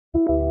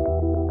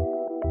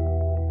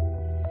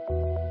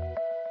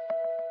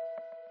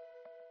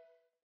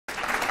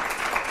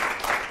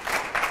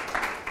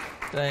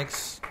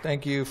Thanks.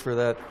 Thank you for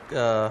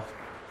that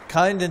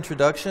kind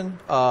introduction.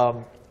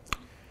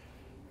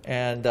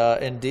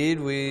 Indeed,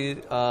 we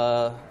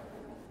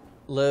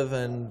live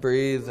and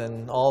breathe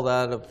and all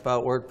that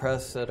about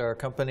WordPress at our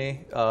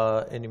company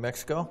in New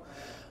Mexico.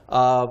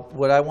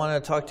 What I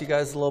want to talk to you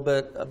guys a little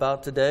bit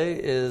about today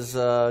is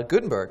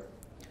Gutenberg.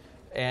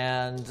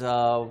 And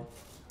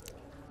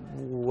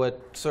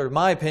what sort of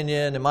my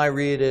opinion and my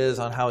read is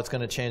on how it's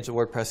going to change the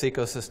WordPress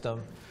ecosystem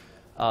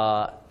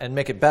and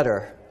make it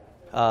better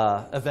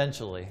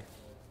eventually.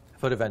 I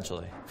put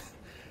eventually.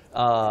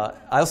 I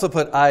also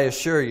put I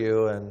assure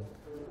you, and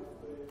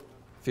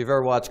if you've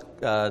ever watched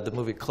the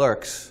movie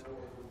Clerks,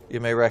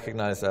 you may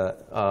recognize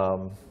that.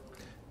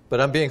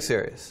 But I'm being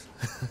serious.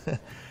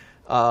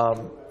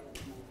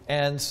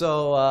 And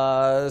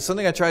so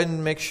something I try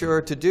and make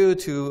sure to do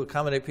to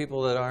accommodate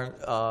people that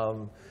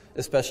aren't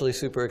especially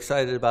super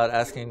excited about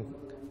asking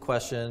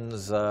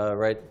questions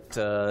right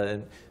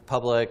in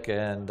public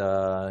and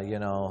you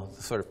know,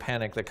 the sort of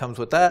panic that comes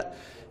with that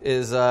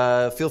is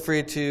feel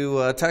free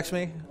to text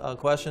me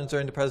questions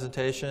during the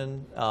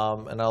presentation,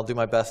 and I'll do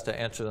my best to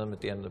answer them at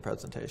the end of the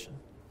presentation.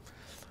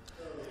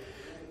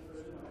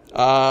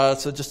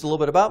 So just a little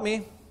bit about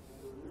me.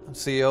 I'm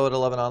CEO at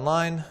 11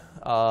 Online.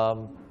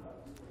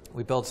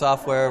 We build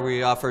software,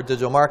 we offer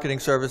digital marketing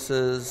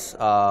services,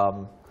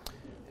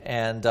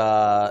 and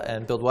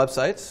build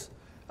websites.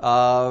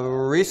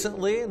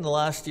 Recently, in the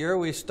last year,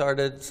 we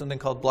started something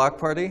called Block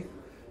Party.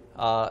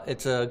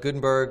 It's a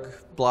Gutenberg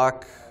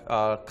block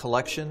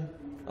collection,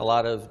 a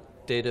lot of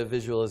data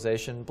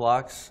visualization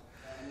blocks.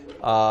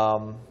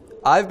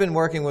 I've been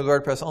working with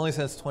WordPress only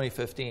since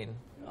 2015,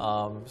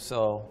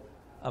 so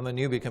I'm a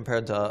newbie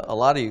compared to a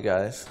lot of you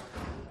guys.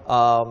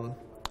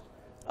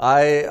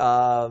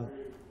 I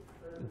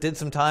did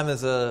some time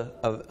as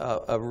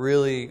a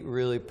really,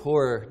 really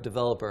poor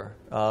developer,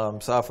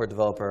 software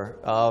developer,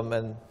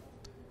 and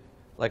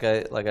like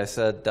I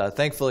said,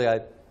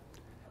 thankfully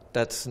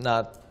that's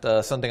not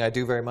something I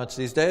do very much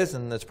these days,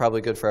 and that's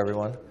probably good for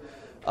everyone.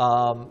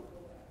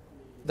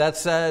 That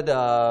said,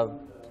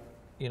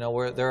 you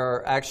know, there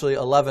are actually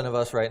 11 of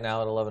us right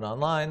now at 11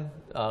 Online,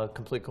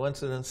 complete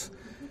coincidence,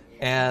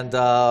 and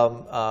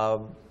I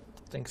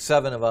think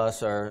 7 of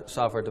us are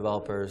software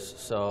developers,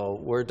 so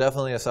we're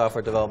definitely a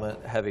software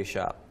development heavy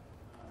shop.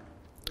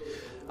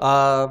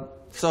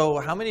 So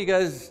how many of you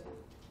guys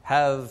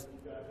have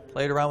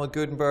played around with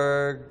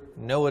Gutenberg,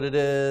 know what it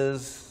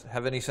is,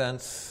 have any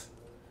sense?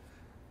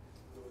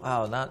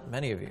 Wow, not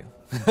many of you.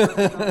 I got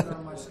it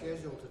on my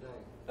schedule today.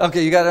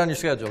 Okay, you got it on your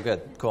schedule.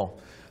 Good, cool.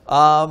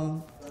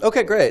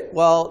 Okay, great.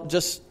 Well,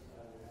 just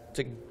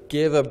to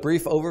give a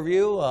brief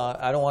overview,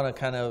 I don't want to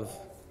kind of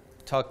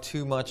talk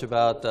too much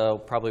about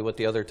probably what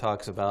the other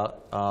talk's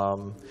about.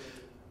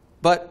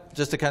 But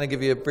just to kind of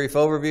give you a brief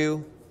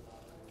overview,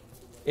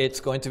 it's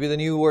going to be the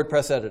new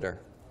WordPress editor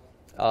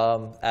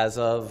as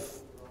of,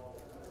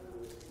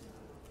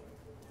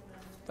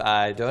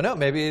 I don't know,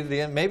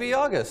 maybe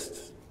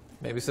August,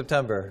 maybe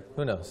September,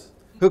 who knows?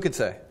 Who could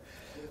say?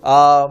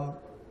 You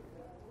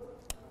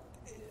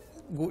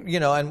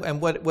know,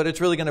 and what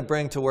it's really going to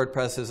bring to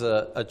WordPress is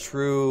a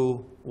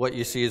true what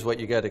you see is what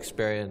you get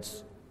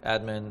experience,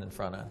 admin and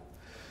front end.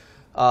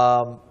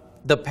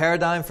 The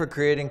paradigm for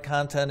creating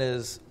content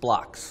is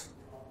blocks.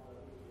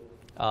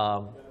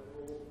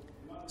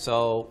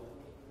 So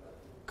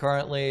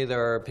currently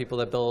there are people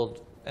that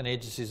build and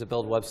agencies that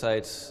build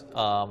websites,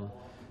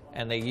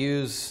 and they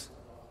use,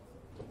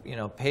 you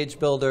know, page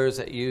builders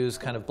that use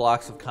kind of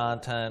blocks of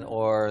content,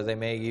 or they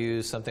may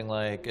use something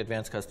like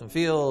advanced custom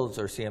fields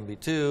or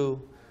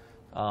CMV2.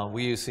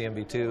 We use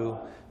CMV2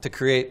 to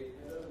create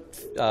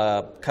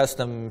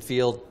custom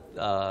fields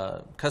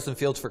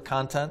for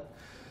content.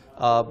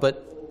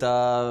 But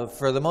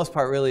for the most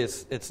part, really,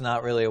 it's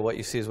not really what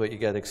you see is what you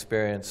get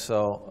experience.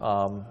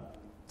 So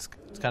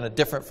it's kind of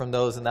different from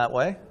those in that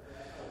way.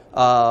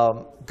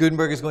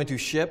 Gutenberg is going to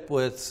ship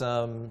with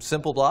some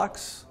simple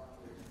blocks,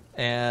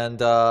 and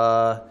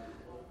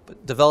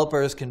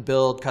developers can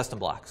build custom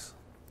blocks.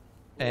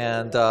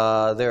 And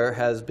there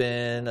has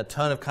been a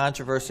ton of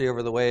controversy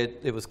over the way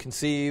it was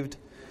conceived,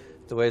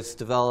 the way it's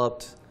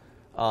developed.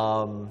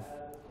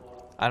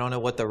 I don't know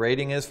what the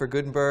rating is for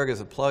Gutenberg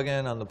as a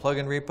plugin on the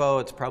plugin repo.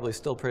 It's probably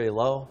still pretty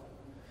low.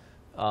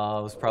 It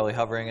was probably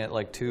hovering at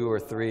like 2 or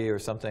 3 or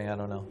something, I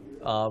don't know.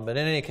 But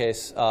in any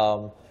case,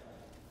 a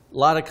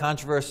lot of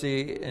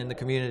controversy in the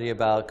community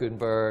about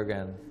Gutenberg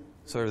and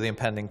sort of the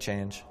impending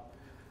change.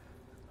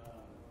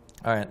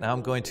 All right, now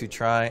I'm going to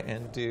try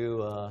and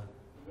do a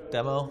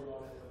demo.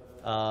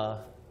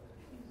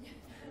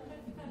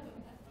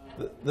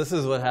 This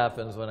is what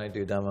happens when I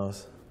do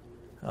demos,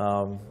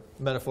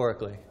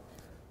 metaphorically.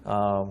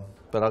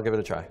 But I'll give it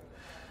a try.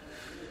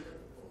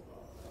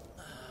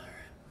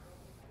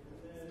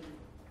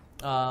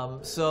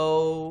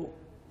 So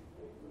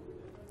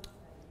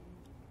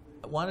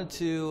I wanted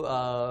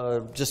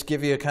to just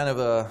give you a kind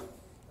of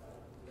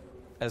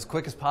as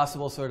quick as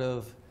possible sort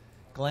of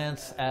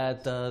glance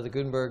at the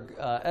Gutenberg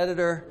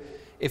editor.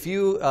 If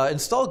you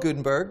install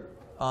Gutenberg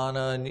on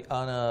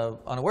a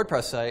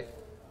WordPress site,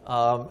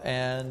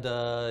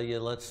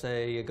 Let's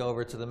say you go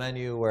over to the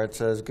menu where it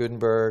says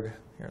Gutenberg.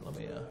 Here, let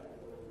me.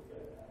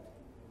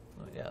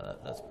 Yeah,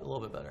 that's a little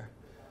bit better.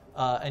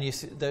 And you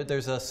see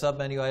there's a sub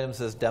menu item that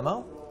says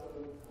Demo.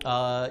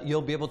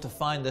 You'll be able to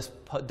find this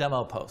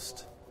demo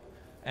post,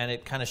 and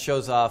it kind of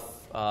shows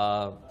off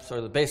sort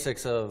of the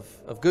basics of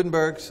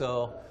Gutenberg.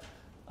 So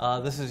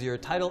this is your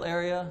title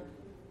area.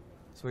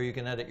 It's where you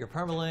can edit your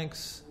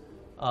permalinks.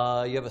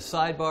 You have a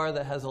sidebar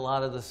that has a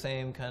lot of the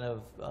same kind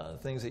of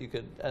things that you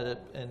could edit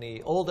in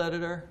the old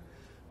editor.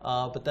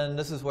 But then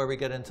this is where we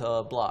get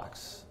into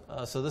blocks.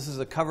 So this is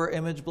a cover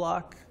image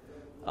block.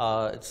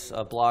 It's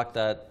a block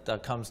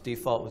that comes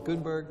default with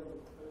Gutenberg.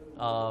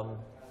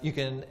 You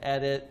can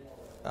edit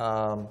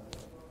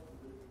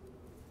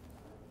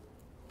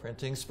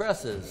printing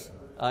expresses.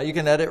 You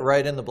can edit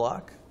right in the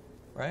block,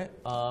 right?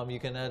 You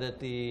can edit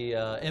the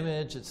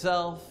image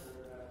itself.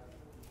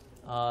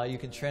 You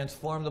can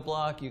transform the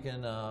block. You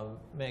can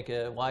make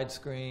it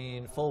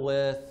widescreen, full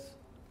width.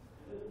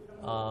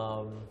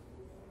 I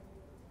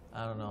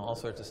don't know, all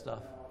sorts of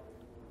stuff,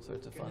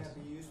 sorts of fun. Can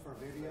that be used for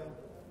video?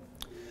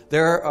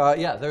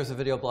 There's a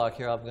video block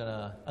here. I'm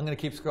gonna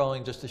keep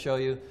scrolling just to show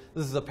you.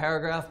 This is a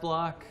paragraph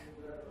block.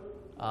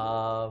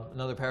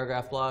 Another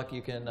paragraph block.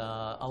 You can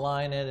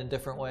align it in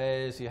different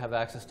ways. You have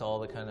access to all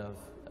the kind of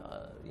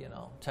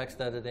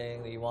text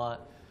editing that you want.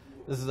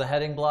 This is a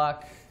heading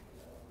block,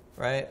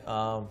 right?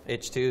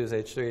 H2s,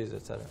 H3s,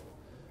 etc.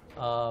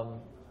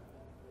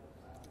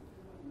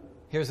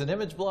 Here's an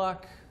image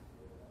block.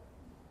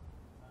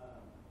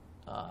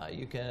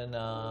 You can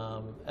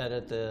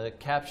edit the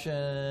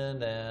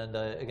caption, and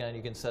again,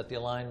 you can set the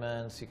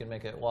alignments. You can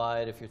make it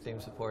wide if your theme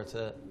supports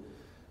it.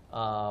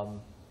 Let's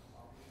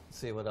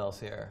see what else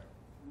here.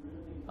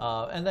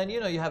 And then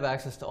you have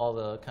access to all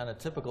the kind of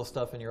typical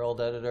stuff in your old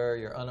editor,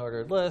 your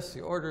unordered lists,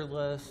 your ordered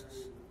lists,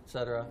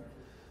 etc.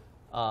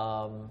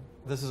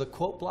 This is a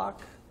quote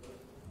block,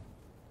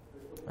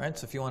 right?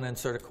 So if you want to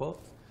insert a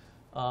quote,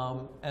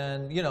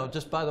 and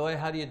just by the way,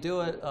 how do you do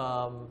it?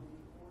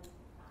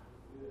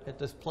 Hit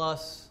this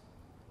plus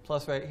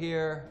right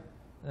here,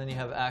 and then you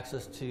have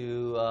access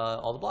to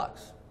all the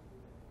blocks,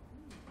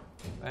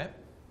 right?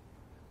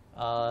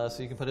 So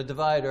you can put a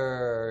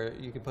divider,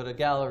 you can put a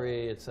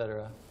gallery,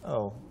 etc.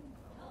 Oh.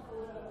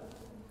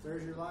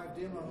 There's your live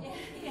demo.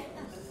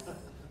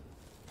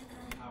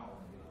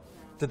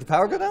 Did the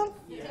power go down?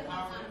 Yeah,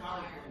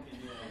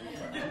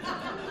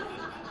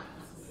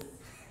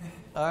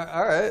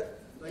 All right.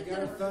 They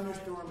got a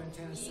thunderstorm in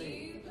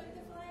Tennessee.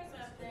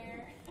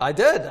 I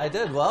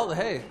did. Well,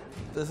 hey,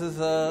 this is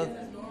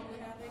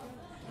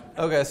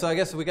okay. So I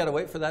guess we got to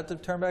wait for that to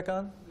turn back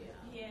on.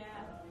 Yeah.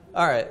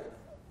 All right.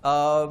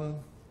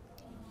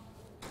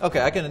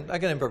 Okay, I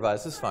can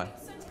improvise. This is fine.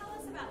 So tell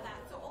us about that.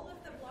 So all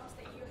of the blocks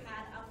that you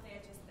had up there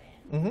just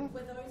then,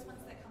 were those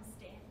ones that come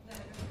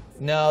standard?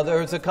 No, there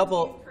was a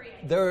couple.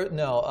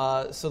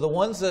 So the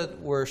ones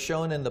that were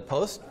shown in the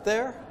post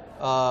there,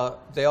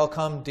 they all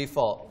come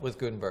default with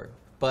Gutenberg.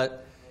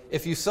 But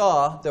if you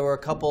saw, there were a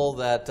couple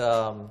that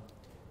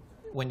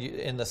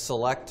in the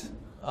select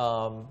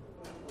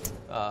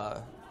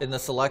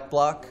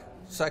block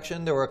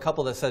section, there were a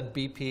couple that said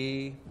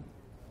BP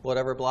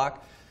whatever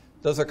block.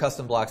 Those are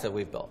custom blocks that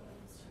we've built,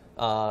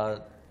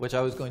 which I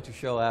was going to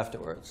show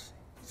afterwards.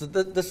 So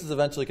this is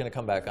eventually going to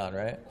come back on,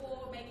 right?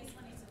 Or maybe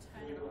someone needs to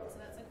turn it on, so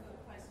that's a good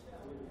question.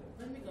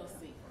 Let me go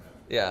see.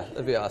 Yeah,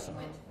 that'd be awesome.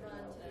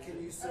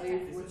 Can you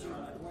save what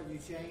you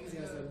changed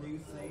as a new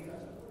theme?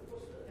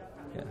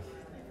 Yeah.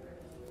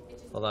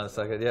 Hold on a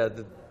second. Yeah.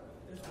 There's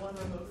one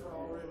remote for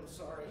all rooms,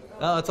 sorry.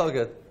 No, it's all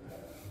good.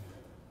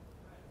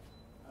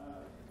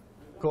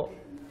 Cool.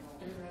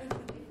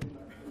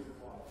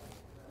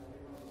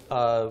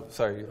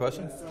 Sorry, your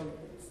question?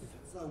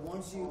 So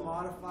once you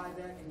modify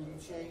that, can you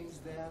change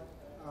that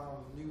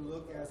new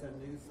look as a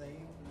new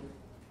theme?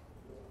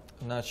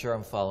 I'm not sure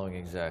I'm following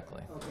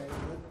exactly. Okay,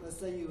 let's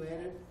say you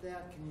edit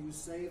that. Can you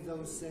save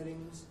those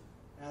settings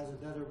as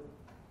another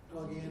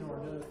plugin or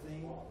another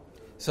theme?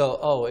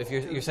 So, if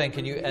you're saying,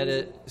 can you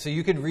edit? So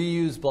you can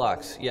reuse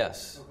blocks.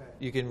 Yes, okay.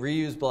 You can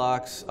reuse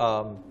blocks.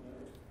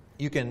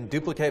 You can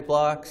duplicate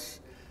blocks.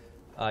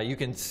 You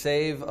can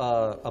save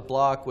a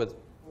block with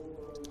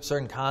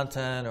certain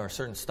content or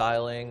certain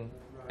styling,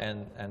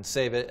 and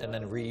save it and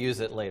then reuse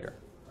it later.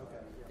 Okay.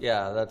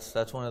 Yeah,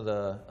 that's one of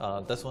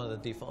the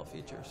default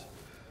features.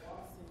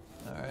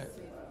 All right.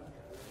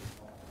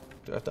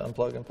 Do I have to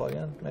unplug and plug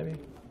in? Maybe.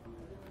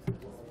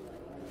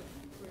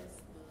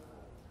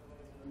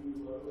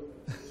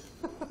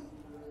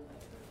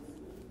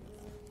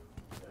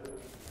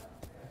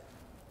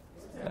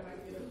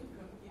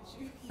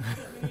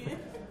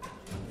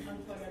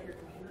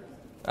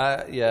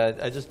 Yeah,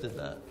 I just did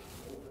that.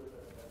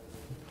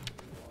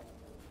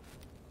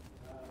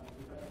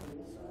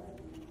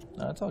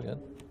 No, it's all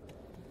good.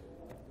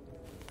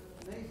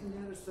 Nathan,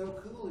 that is so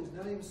cool. He's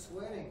not even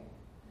sweating.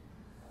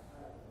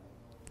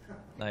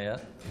 Not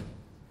yet.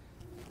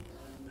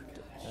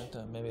 I have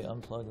to maybe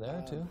unplug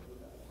there too.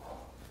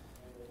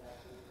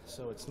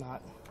 So it's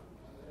not.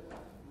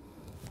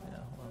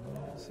 Yeah,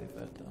 well, let me see if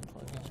I have to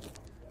unplug it.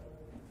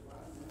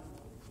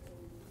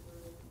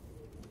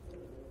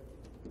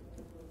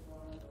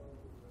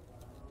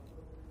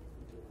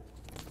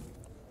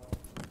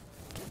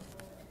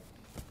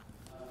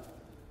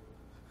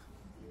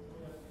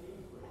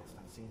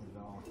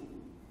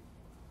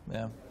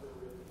 Yeah.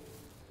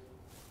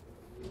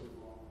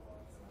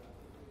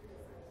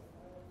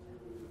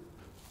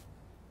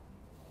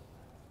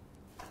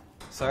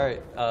 Sorry,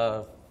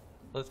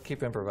 let's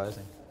keep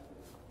improvising.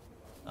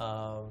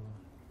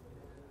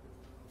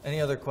 Any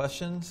other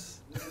questions?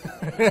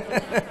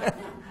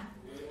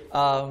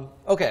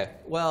 Okay,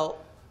 well,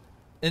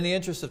 in the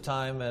interest of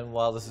time and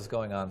while this is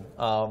going on,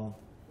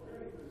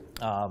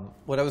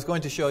 what I was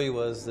going to show you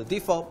was the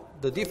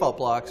default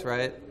blocks,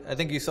 right? I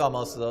think you saw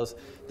most of those.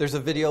 There's a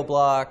video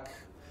block.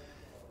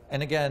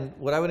 And again,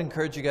 what I would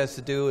encourage you guys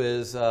to do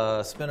is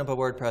spin up a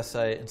WordPress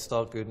site,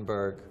 install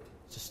Gutenberg,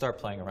 just start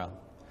playing around.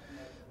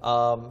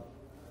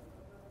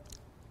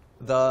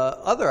 The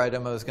other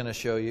item I was going to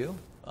show you,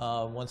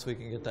 once we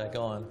can get that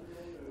going,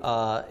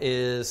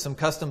 is some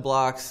custom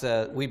blocks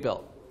that we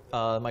built,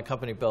 my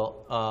company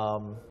built,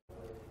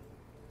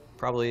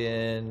 probably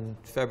in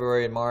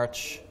February and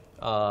March,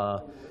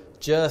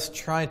 just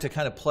trying to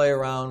kind of play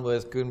around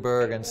with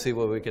Gutenberg and see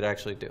what we could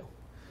actually do.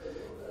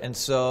 And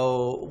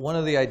so one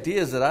of the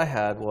ideas that I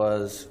had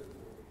was,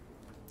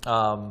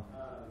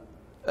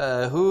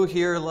 who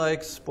here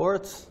likes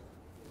sports?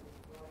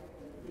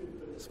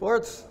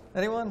 Sports?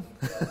 Anyone?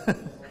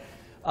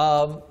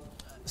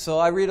 So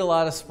I read a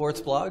lot of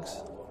sports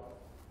blogs,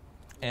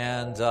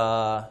 and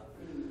I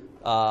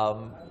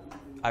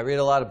read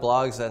a lot of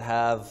blogs that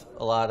have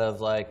a lot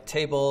of like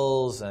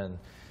tables and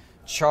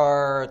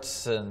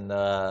charts and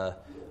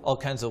all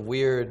kinds of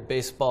weird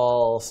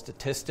baseball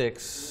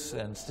statistics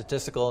and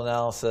statistical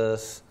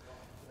analysis,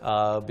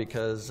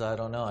 because I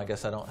don't know, I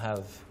guess I don't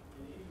have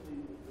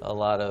a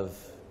lot of,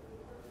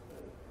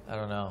 I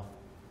don't know,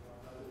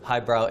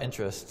 highbrow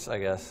interests, I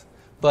guess.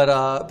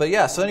 But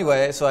yeah, so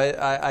anyway, so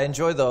I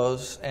enjoy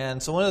those.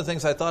 And so one of the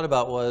things I thought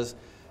about was,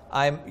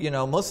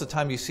 most of the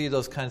time you see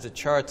those kinds of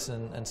charts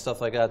and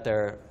stuff like that,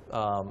 they're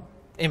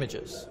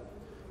images,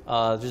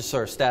 just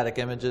sort of static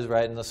images,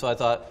 right? And so I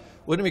thought,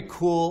 wouldn't it be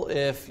cool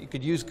if you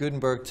could use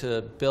Gutenberg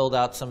to build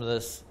out some of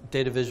this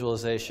data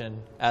visualization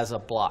as a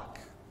block,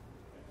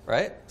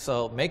 right?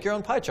 So make your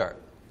own pie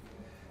chart,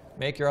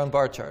 make your own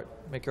bar chart,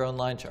 make your own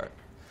line chart.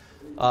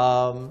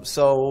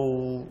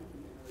 So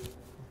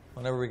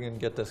whenever we can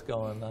get this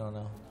going, I don't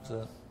know.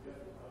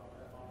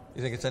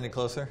 You think it's any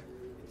closer?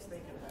 It's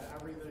thinking about it. I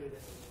rebooted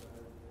it.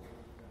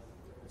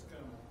 It's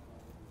going.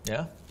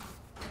 Yeah?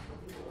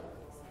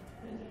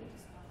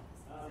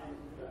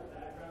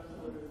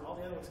 All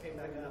the other ones came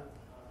back up.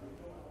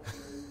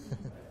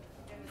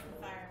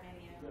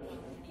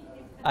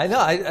 I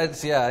know.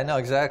 I know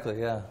exactly.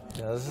 Yeah.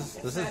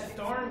 This is. That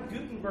darn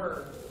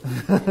Gutenberg.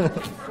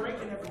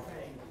 Breaking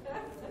everything.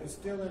 It's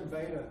still in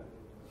beta.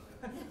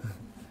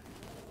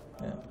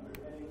 Yeah.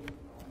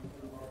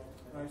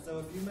 All right, so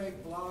if you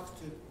make blocks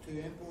to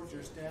import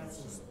your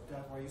stats and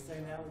stuff, are you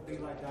saying that would be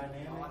like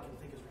dynamic? All I can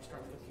think is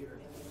restart the computer.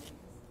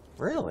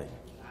 Really?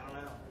 I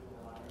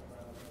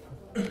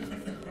don't know.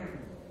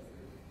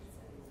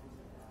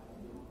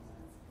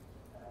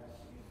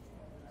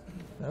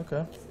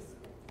 Okay.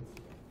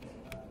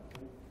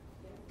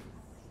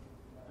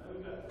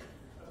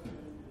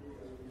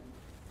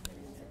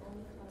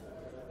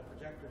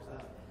 Projector's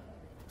up.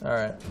 All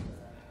right.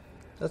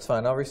 That's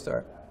fine. I'll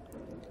restart.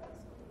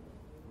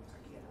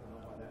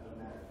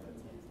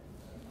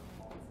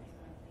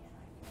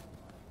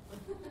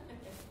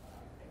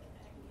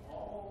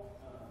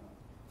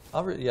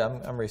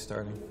 I'm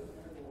restarting.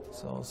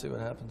 So we'll see what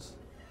happens.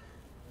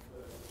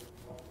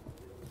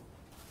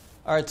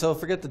 All right, so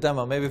forget the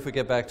demo. Maybe if we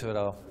get back to it,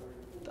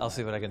 I'll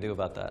see what I can do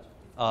about that.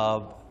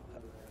 I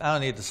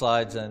don't need the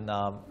slides, and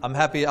I'm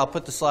happy. I'll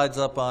put the slides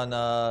up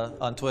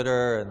on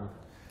Twitter, and you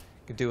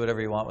can do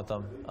whatever you want with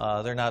them.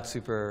 They're not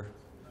super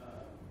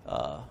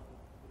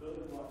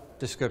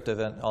descriptive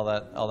and all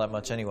that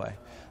much anyway.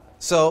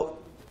 So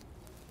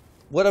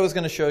what I was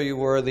going to show you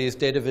were these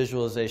data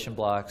visualization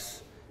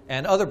blocks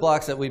and other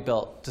blocks that we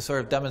built to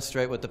sort of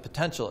demonstrate what the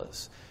potential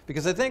is.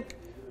 Because I think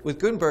with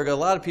Gutenberg, a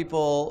lot of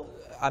people,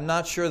 I'm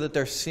not sure that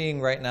they're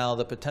seeing right now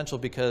the potential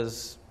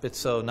because it's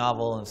so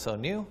novel and so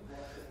new.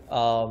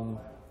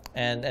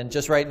 And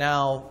just right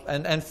now,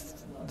 and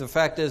the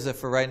fact is that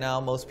for right now,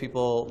 most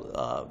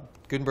people,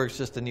 Gutenberg's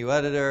just a new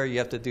editor. You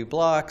have to do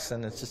blocks,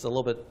 and it's just a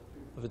little bit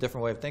of a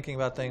different way of thinking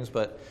about things.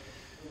 But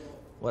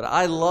what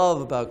I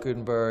love about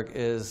Gutenberg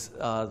is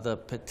the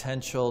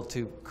potential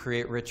to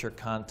create richer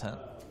content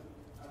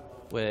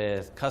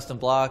with custom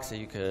blocks that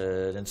you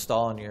could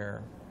install on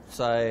your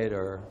site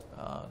or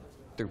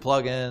through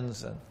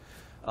plugins,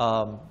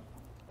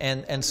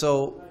 and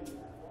so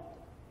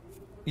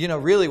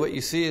really what you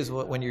see is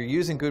when you're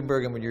using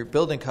Gutenberg and when you're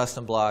building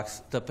custom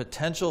blocks, the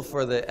potential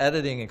for the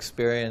editing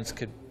experience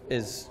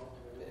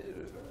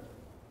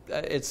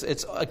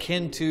it's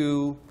akin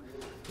to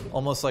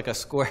almost like a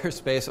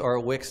Squarespace or a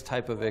Wix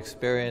type of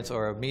experience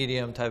or a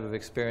Medium type of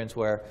experience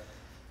where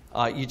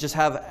you just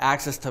have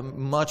access to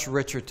much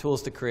richer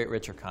tools to create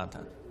richer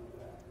content.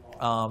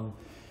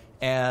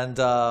 And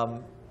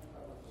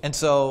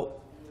so,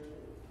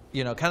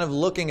 kind of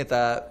looking at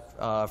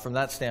that from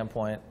that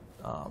standpoint,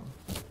 hold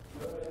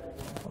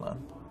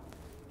on.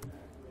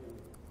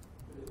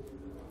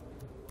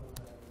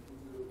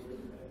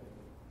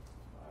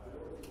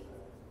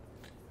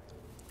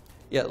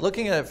 Yeah,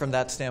 looking at it from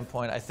that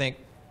standpoint, I think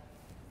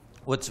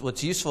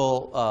what's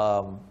useful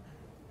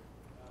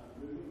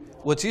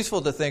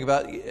to think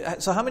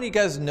about. So, how many of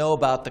you guys know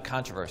about the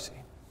controversy,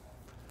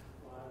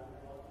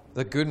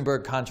 the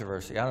Gutenberg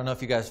controversy? I don't know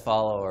if you guys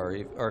follow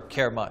or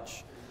care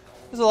much.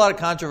 There's a lot of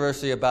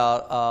controversy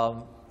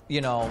about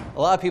you know,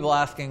 a lot of people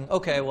asking,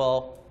 okay,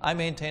 well, I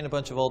maintain a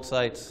bunch of old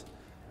sites.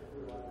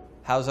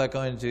 How's that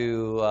going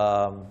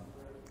to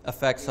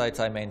affect sites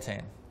I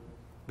maintain?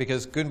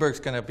 Because Gutenberg's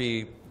going to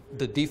be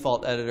the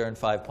default editor in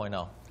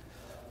 5.0.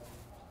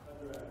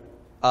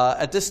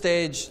 At this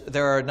stage,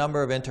 there are a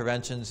number of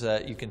interventions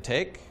that you can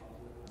take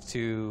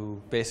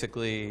to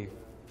basically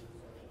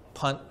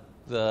punt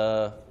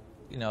the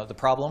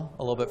problem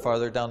a little bit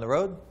farther down the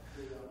road.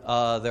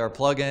 There are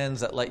plugins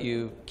that let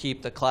you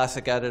keep the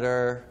classic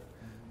editor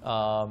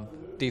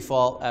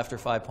default after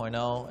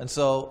 5.0, and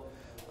so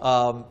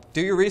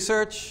do your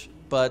research.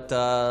 But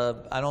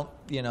I don't,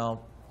 you know,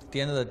 at the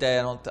end of the day,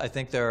 I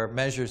think there are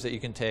measures that you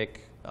can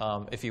take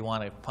if you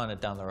want to punt it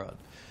down the road.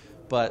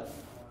 But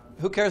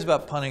who cares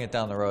about punting it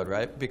down the road,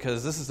 right?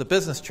 Because this is the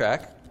business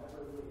track,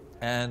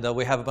 and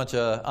we have a bunch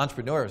of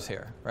entrepreneurs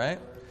here, right?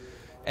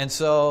 And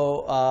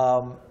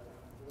so,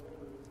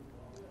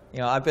 you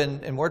know, I've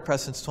been in WordPress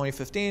since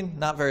 2015,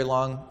 not very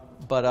long,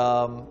 but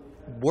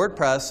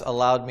WordPress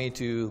allowed me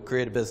to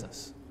create a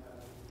business,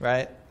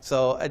 right?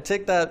 So I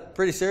take that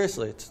pretty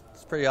seriously. It's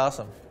pretty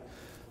awesome.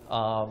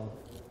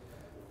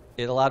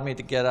 It allowed me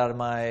to get out of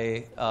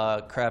my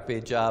crappy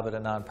job at a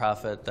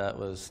nonprofit that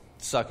was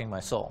sucking my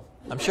soul.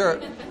 I'm sure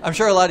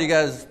a lot of you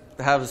guys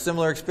have a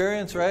similar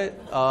experience, right?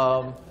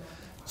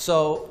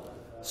 So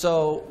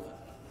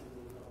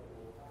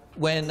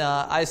when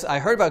I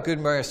heard about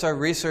Gutenberg, I started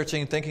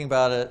researching, thinking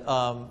about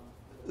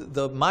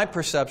it. My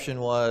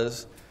perception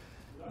was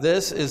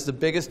this is the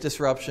biggest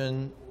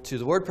disruption to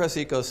the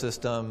WordPress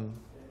ecosystem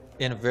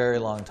in a very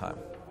long time.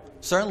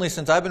 Certainly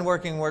since I've been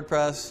working in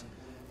WordPress,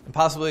 and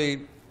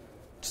possibly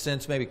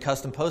since maybe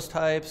custom post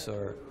types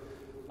or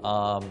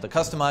the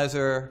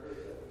customizer,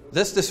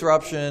 this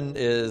disruption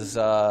is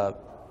it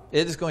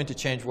is going to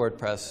change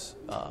WordPress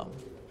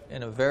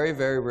in a very,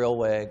 very real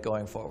way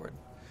going forward.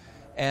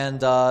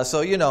 And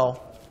so, you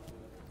know,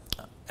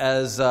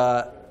 as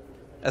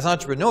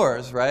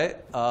entrepreneurs, right?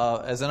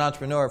 As an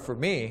entrepreneur, for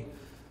me,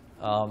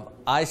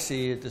 I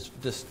see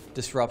this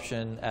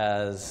disruption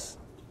as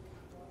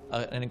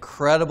an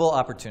incredible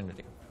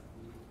opportunity.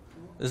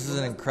 This is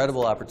an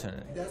incredible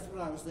opportunity. That's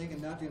what I was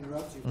thinking, not to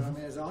interrupt you, but I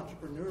mean, as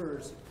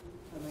entrepreneurs,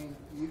 I mean,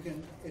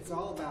 it's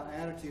all about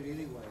attitude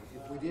anyway.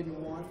 If we didn't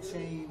want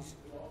change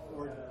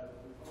or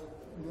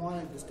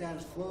wanted the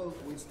status quo,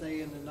 we'd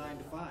stay in the 9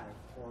 to 5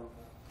 or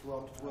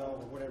 12 to 12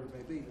 or whatever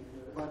it may be.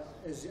 But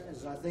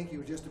as I think you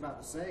were just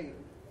about to say,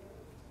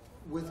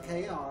 with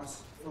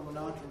chaos, from an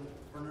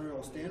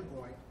entrepreneurial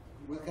standpoint,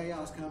 with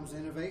chaos comes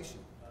innovation.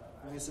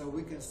 I mean, so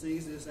we can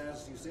seize this,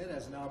 as you said,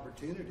 as an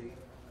opportunity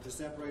to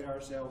separate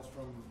ourselves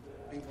from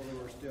people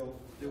who are still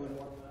doing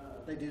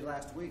what they did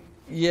last week.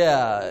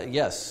 Yeah,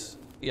 yes.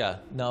 Yeah,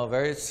 no,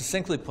 very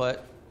succinctly put.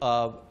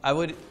 I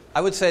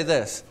would say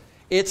this.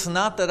 It's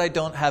not that I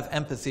don't have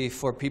empathy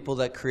for people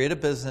that create a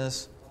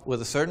business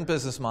with a certain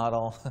business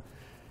model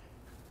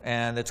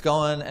and it's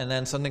going and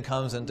then something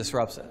comes and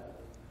disrupts it.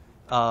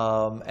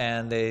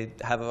 And they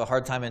have a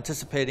hard time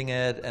anticipating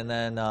it, and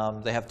then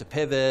they have to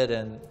pivot.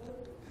 And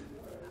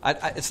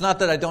it's not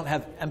that I don't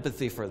have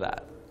empathy for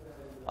that.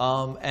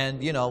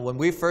 And you know, when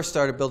we first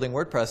started building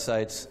WordPress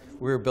sites,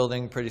 we were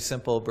building pretty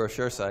simple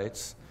brochure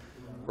sites,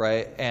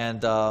 right?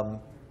 And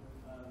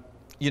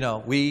you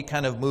know, we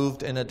kind of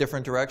moved in a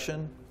different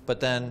direction. But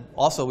then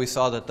also we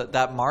saw that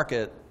that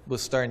market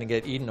was starting to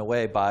get eaten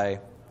away by,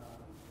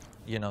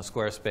 you know,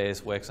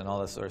 Squarespace, Wix, and all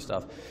that sort of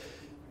stuff.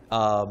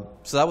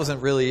 So that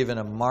wasn't really even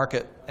a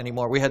market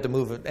anymore. We had to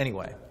move it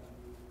anyway.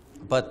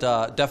 But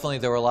definitely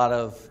there were a lot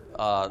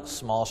of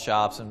small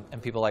shops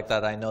and people like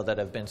that I know that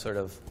have been sort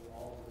of,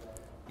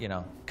 you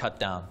know, cut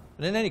down.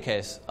 But in any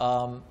case,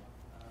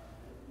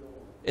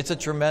 it's a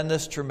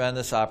tremendous,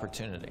 tremendous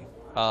opportunity.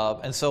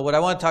 And so what I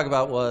want to talk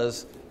about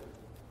was,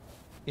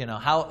 you know,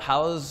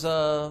 how's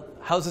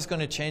this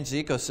going to change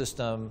the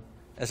ecosystem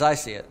as I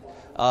see it?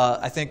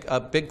 I think a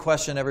big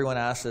question everyone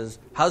asks is,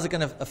 how's it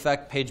going to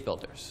affect page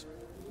builders?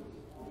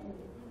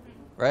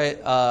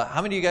 Right?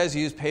 How many of you guys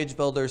use page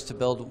builders to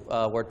build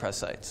WordPress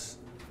sites?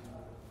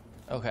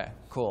 Okay,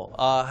 cool.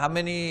 How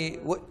many?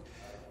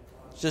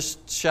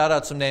 Just shout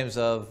out some names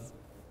of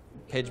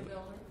page. Beaver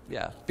Builder.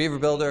 Yeah, Beaver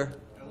Builder.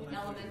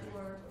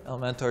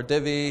 Elementor.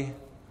 Divi.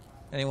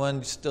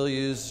 Anyone still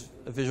use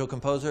Visual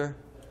Composer?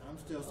 I'm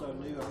still so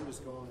new, I'm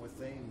just going with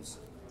themes.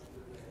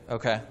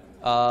 Okay.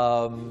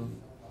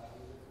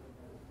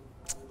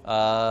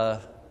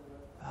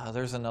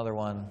 There's another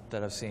one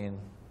that I've seen.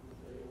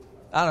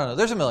 I don't know.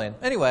 There's a million.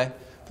 Anyway,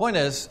 point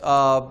is,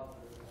 so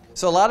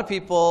a lot of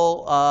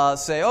people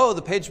say, oh,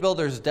 the page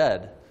builder is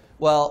dead.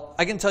 Well,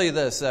 I can tell you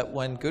this, that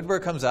when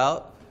Gutenberg comes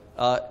out,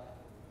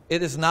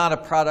 it is not a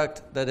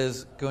product that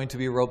is going to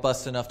be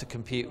robust enough to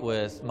compete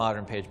with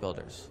modern page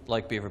builders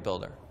like Beaver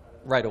Builder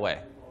right away.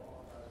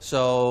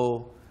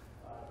 So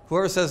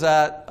whoever says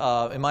that,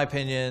 in my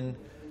opinion,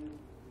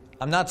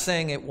 I'm not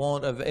saying it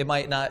won't. It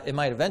might not. It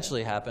might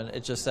eventually happen.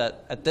 It's just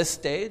that at this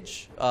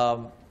stage,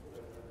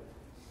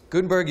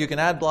 Gutenberg, you can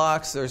add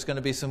blocks. There's going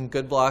to be some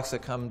good blocks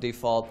that come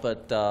default,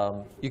 but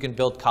you can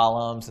build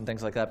columns and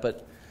things like that.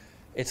 But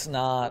it's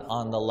not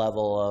on the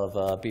level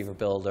of Beaver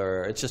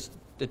Builder. It's just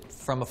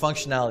from a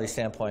functionality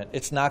standpoint,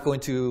 it's not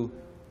going to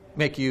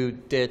make you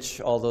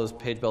ditch all those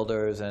page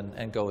builders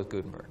and go with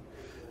Gutenberg.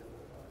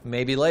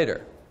 Maybe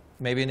later,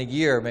 maybe in a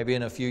year, maybe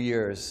in a few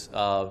years,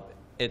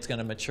 it's going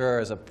to mature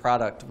as a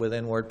product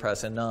within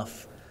WordPress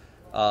enough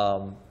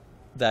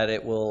that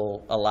it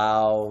will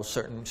allow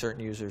certain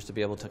users to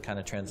be able to kind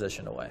of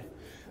transition away.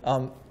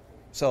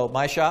 So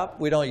my shop,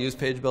 we don't use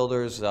page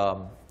builders.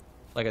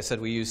 Like I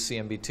said, we use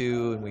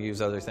CMB2 and we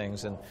use other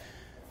things. And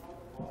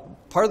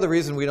part of the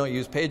reason we don't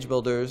use page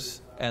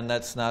builders, and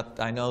that's not,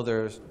 I know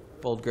there's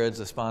Bold Grid's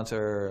a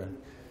sponsor,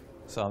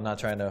 so I'm not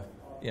trying to,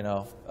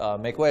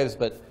 make waves,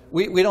 but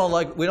we don't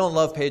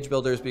love page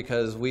builders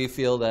because we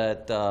feel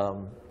that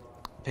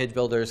page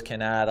builders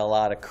can add a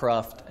lot of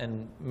cruft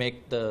and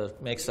make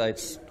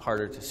sites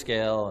harder to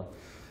scale. And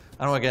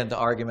I don't want to get into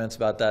arguments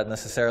about that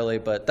necessarily,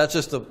 but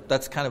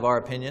that's kind of our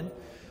opinion.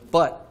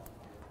 But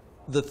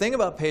the thing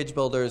about page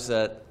builders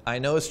that I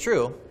know is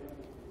true,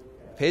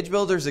 page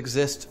builders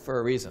exist for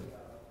a reason.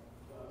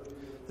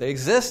 They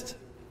exist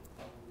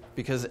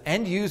because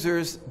end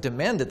users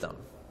demanded them,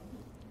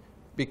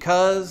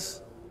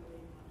 because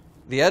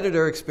the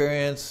editor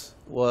experience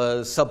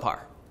was subpar,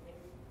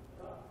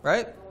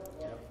 right?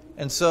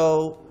 And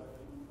so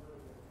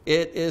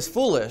it is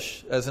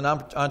foolish as an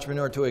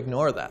entrepreneur to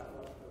ignore that.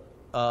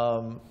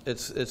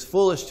 It's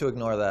foolish to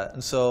ignore that.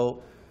 And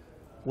so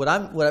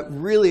what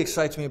really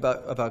excites me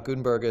about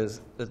Gutenberg is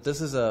that this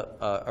is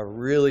a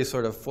really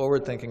sort of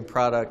forward-thinking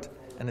product,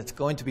 and it's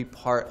going to be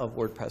part of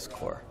WordPress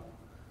core.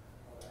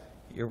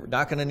 You're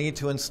not going to need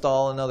to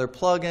install another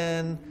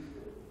plugin.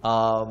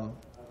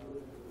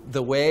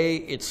 The way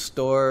it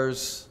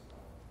stores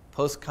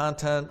post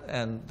content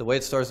and the way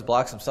it stores the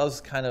blocks themselves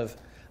is kind of,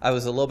 I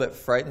was a little bit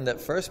frightened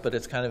at first, but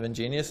it's kind of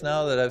ingenious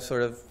now that I've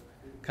sort of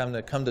come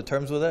to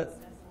terms with it.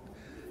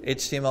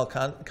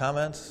 HTML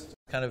comments,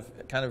 kind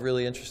of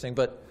really interesting,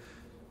 but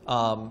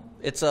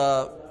it's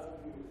a.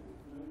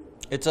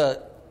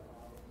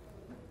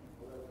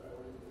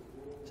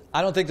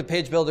 I don't think the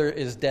page builder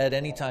is dead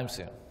anytime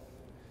soon.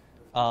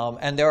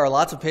 And there are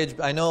lots of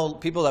I know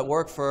people that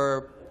work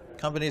for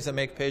companies that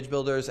make page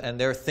builders, and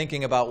they're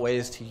thinking about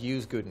ways to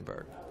use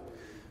Gutenberg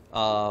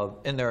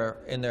in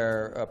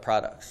their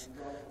products.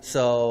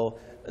 So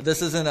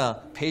this isn't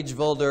a page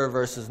builder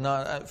versus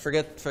not.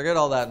 Forget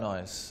all that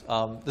noise.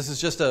 This is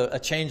just a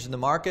change in the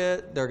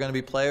market. There are going to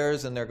be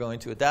players, and they're going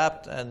to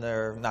adapt, and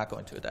they're not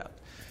going to adapt.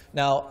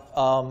 Now,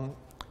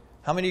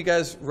 how many of you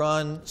guys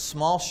run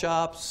small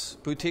shops,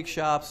 boutique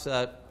shops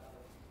that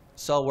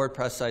sell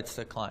WordPress sites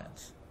to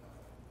clients?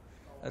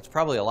 That's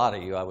probably a lot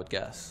of you, I would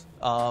guess.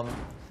 I'm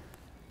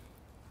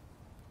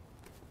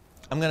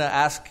going to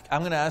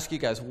ask you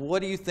guys,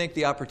 what do you think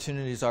the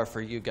opportunities are for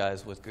you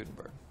guys with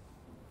Gutenberg?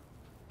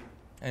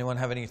 Anyone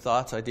have any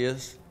thoughts,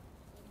 ideas?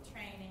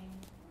 Training,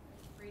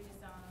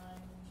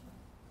 redesign,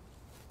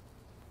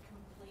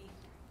 complete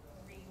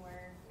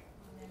rework,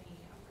 many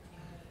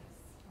opportunities,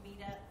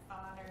 meetup,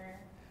 fodder.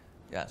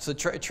 Yeah, so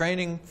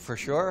training for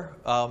sure,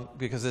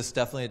 because it's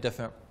definitely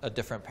a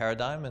different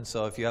paradigm. And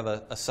so if you have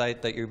a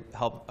site that you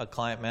help a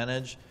client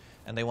manage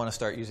and they want to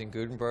start using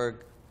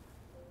Gutenberg,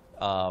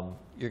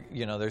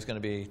 there's going to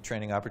be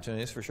training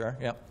opportunities for sure.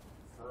 Yeah.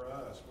 For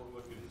us, we're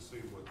looking to see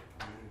what the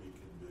community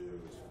can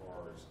do as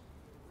far as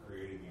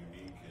creating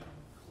unique and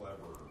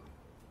clever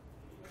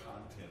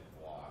content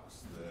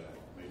blocks that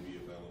may be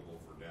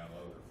available for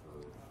download or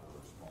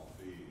for small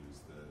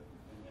fees, that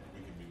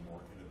we can be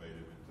more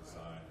innovative in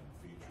design and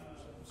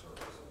features and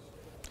services.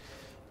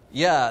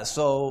 Yeah.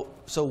 So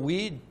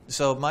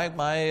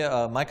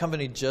my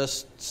company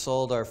just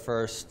sold our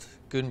first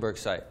Gutenberg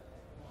site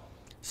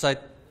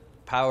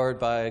powered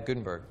by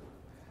Gutenberg.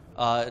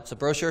 It's a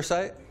brochure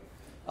site.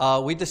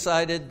 We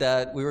decided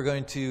that we were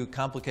going to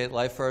complicate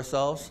life for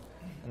ourselves.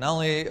 And not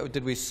only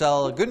did we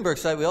sell a Gutenberg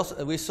site,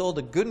 we sold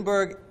a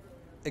Gutenberg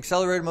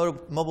accelerated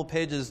mobile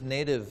pages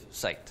native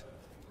site.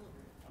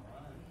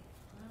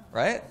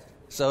 Right?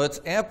 So it's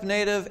AMP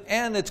native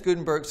and it's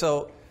Gutenberg.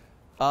 So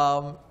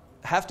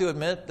have to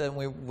admit that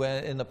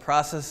when in the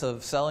process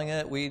of selling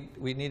it, we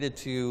needed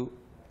to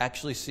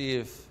actually see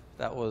if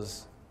that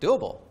was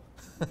doable.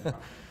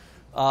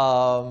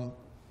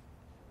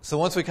 So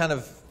once we kind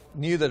of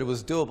knew that it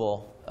was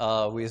doable,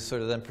 we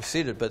sort of then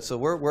proceeded. But so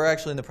we're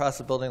actually in the process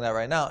of building that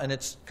right now, and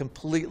it's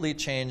completely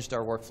changed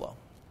our workflow.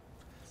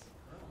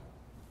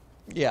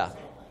 Yeah.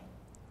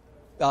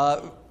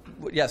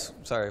 Yes.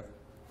 Sorry.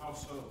 How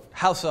so?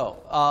 How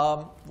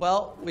so?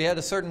 Well, we had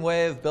a certain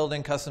way of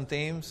building custom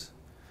themes,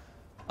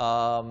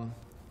 and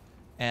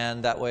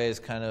that way is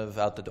kind of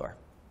out the door.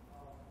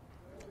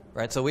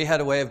 Right. So we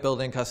had a way of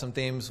building custom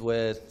themes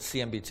with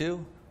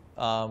CMB2.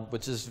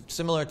 Which is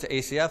similar to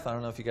ACF. I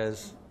don't know if you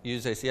guys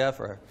use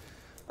ACF or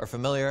are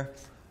familiar.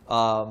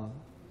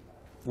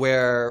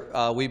 where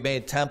we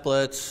made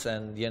templates,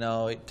 and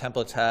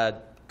templates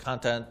had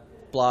content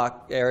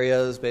block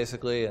areas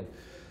basically, and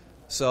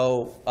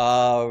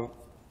so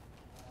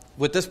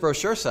with this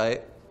brochure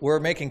site, we're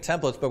making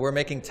templates, but we're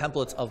making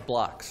templates of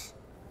blocks,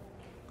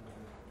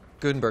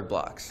 Gutenberg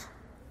blocks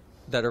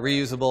that are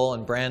reusable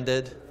and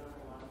branded.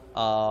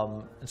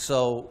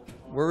 So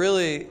we're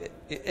really,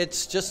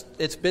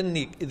 it's been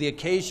the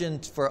occasion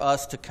for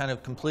us to kind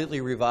of completely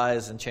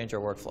revise and change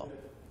our workflow,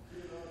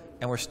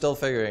 and we're still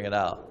figuring it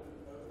out.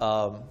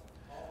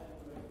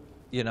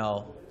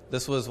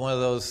 This was one of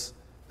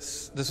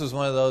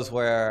those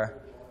where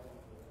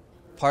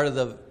part of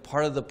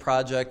the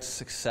project's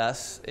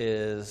success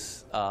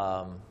is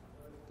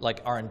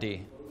like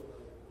R&D,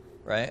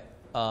 right?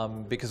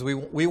 Because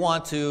we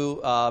want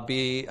to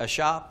be a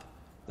shop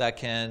that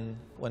can,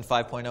 when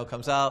 5.0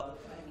 comes out,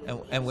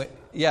 and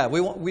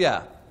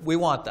we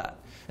want that.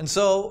 And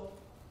so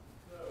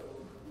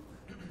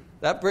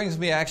that brings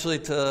me actually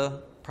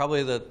to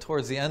probably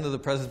towards the end of the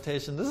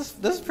presentation. This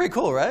is pretty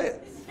cool, right?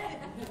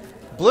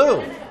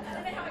 Blue.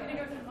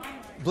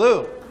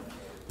 Blue.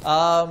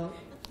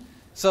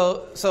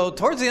 So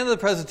towards the end of the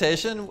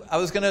presentation, I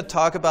was going to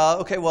talk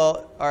about, okay,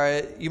 well, all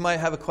right, you might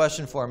have a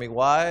question for me.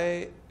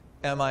 Why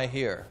am I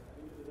here?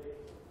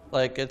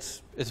 Like,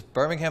 it's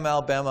Birmingham,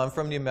 Alabama. I'm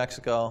from New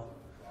Mexico.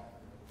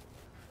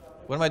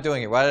 What am I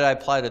doing here? Why did I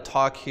apply to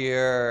talk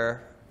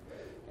here?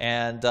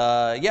 And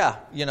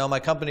my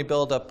company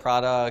built a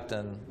product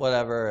and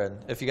whatever.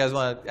 And if you guys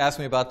want to ask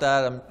me about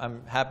that,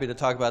 I'm happy to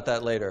talk about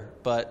that later.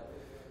 But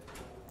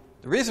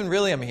the reason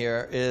really I'm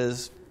here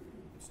is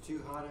It's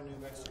too hot in New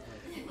Mexico.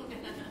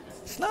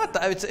 it's not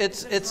that,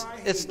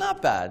 it's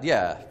not bad.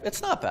 Yeah,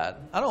 it's not bad.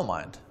 I don't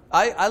mind.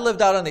 I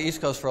lived out on the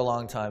East Coast for a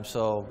long time,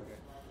 so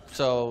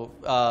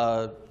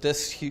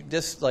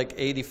this like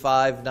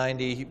 85,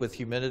 90 with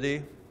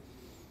humidity.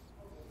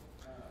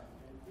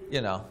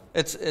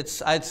 I'd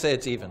say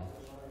it's even.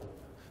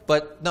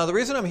 But no, the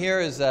reason I'm here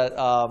is that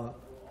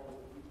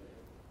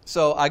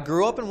so I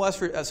grew up in West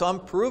Virginia. So I'm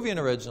Peruvian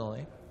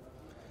originally.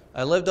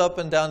 I lived up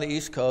and down the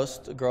East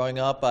Coast growing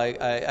up. I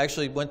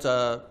actually went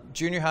to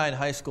junior high and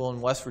high school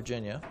in West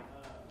Virginia.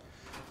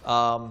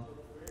 And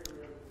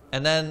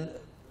then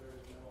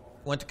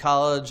went to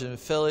college in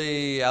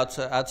Philly,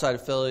 outside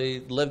of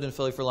Philly, lived in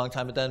Philly for a long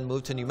time, but then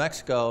moved to New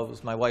Mexico.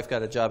 My wife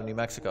got a job in New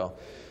Mexico.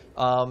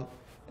 And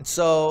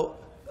so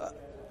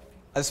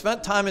I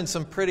spent time in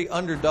some pretty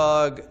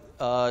underdog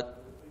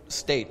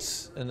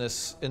states in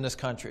this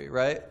country,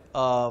 right?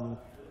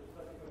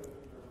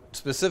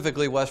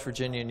 Specifically West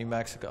Virginia and New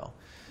Mexico.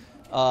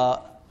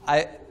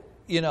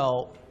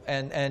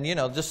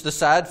 Just the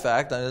sad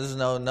fact, and there's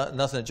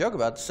nothing to joke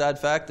about, the sad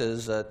fact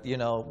is that,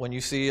 when you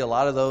see a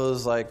lot of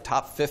those like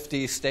top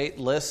 50 state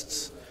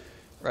lists,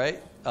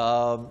 right?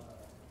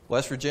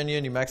 West Virginia,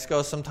 New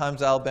Mexico,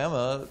 sometimes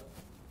Alabama,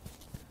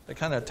 they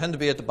kind of tend to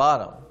be at the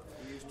bottom.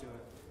 We're used to it.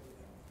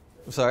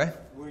 I'm sorry?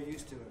 We're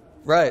used to it.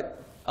 Right.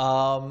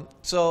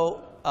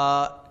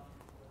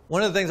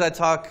 One of the things I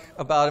talk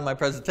about in my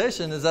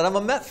presentation is that I'm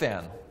a Met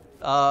fan.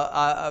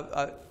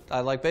 I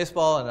like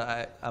baseball,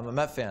 and I'm a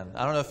Met fan.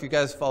 I don't know if you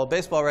guys follow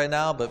baseball right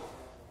now, but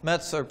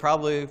Mets are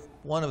probably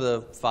one of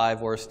the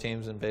 5 worst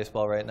teams in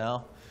baseball right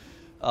now.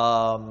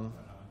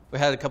 We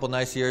had a couple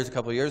nice years a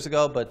couple years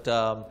ago, but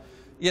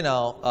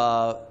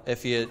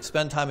if you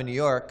spend time in New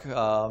York,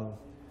 and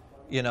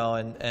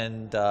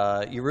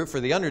you root for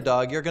the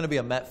underdog, you're going to be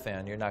a Met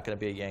fan. You're not going to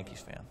be a Yankees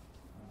fan.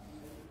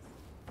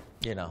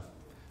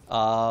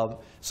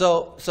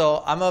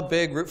 So I'm a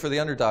big root for the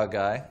underdog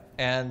guy,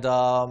 and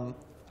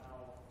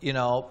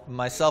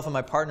myself and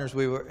my partners,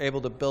 we were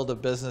able to build a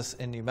business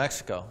in New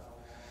Mexico,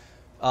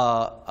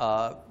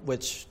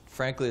 which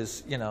frankly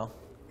is, New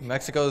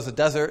Mexico is a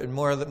desert in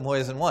more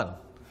ways than one.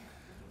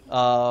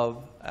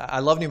 I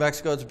love New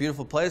Mexico. It's a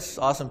beautiful place,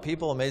 awesome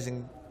people,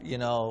 amazing,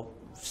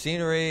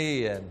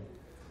 scenery,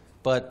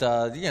 but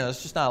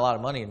there's just not a lot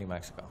of money in New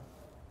Mexico.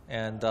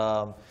 And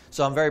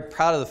so I'm very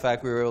proud of the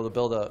fact we were able to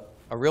build a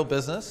real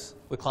business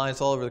with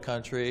clients all over the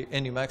country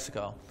in New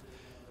Mexico.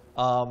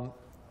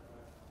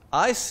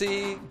 I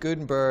see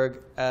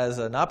Gutenberg as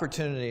an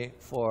opportunity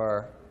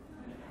for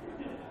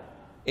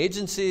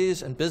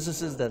agencies and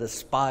businesses that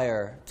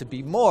aspire to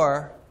be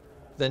more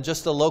than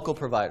just a local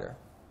provider.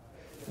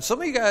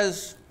 Some of you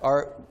guys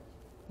are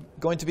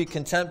going to be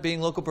content being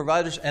local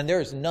providers, and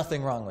there is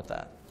nothing wrong with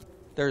that.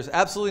 There's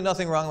absolutely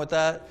nothing wrong with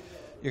that.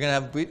 You're going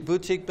to have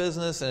boutique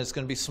business, and it's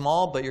going to be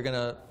small, but you're going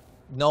to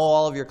know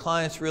all of your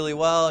clients really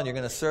well, and you're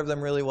going to serve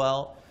them really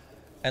well,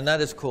 and that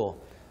is cool.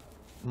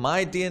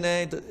 My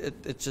DNA,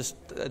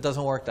 it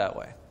doesn't work that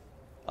way.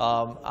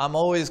 I'm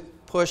always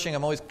pushing.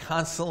 I'm always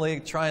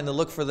constantly trying to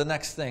look for the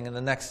next thing and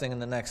the next thing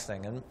and the next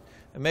thing, and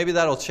maybe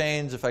that'll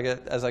change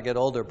as I get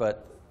older.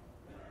 But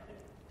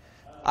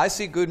I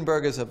see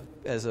Gutenberg as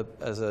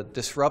a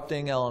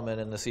disrupting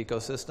element in this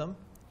ecosystem,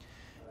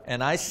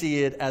 and I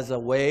see it as a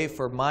way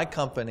for my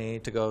company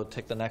to go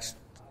take the next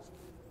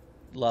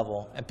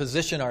level and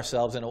position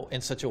ourselves in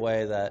such a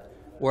way that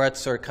we're at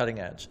sort of cutting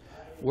edge.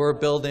 We're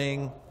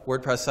building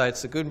WordPress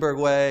sites the Gutenberg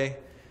way.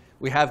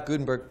 we have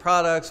Gutenberg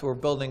products. We're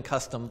building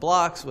custom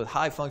blocks with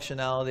high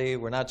functionality.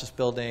 We're not just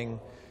building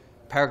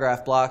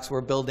paragraph blocks. We're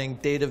building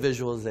data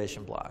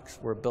visualization blocks.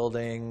 We're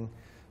building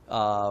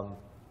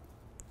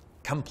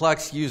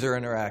complex user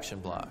interaction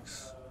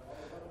blocks,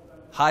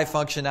 high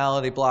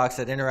functionality blocks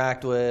that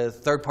interact with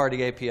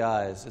third-party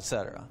APIs, et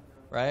cetera,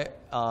 right?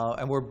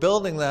 And we're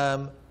building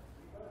them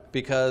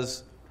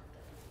because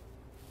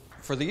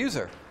for the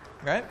user,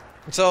 right?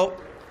 So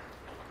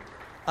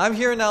I'm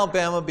here in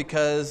Alabama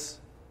because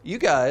you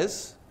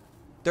guys,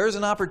 there's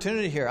an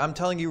opportunity here. I'm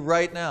telling you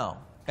right now.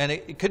 And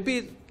it could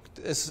be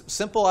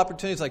simple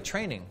opportunities like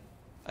training.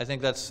 I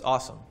think that's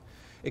awesome.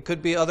 It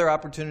could be other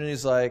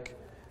opportunities like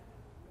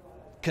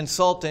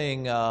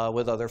consulting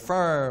with other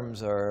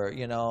firms, or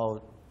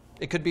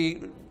it could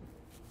be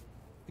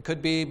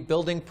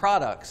building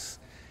products.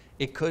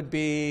 It could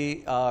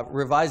be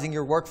revising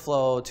your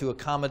workflow to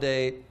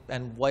accommodate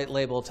and white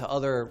label to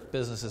other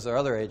businesses or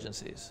other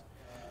agencies.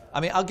 I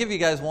mean, I'll give you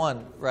guys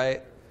one,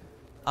 right?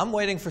 I'm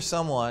waiting for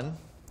someone,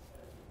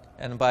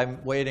 and by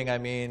waiting I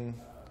mean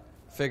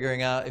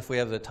figuring out if we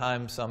have the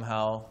time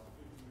somehow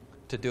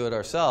to do it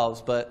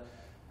ourselves, but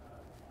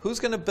who's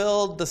going to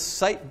build the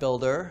site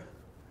builder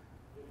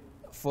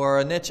for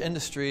a niche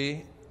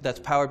industry that's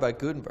powered by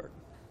Gutenberg?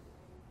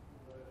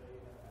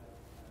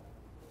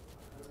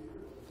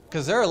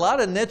 Because there are a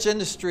lot of niche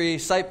industry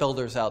site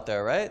builders out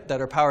there, right,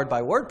 that are powered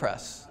by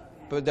WordPress.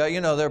 But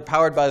they're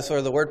powered by sort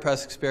of the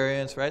WordPress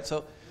experience, right?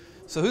 So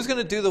who's going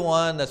to do the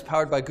one that's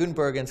powered by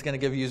Gutenberg and it's going to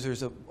give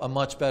users a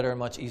much better,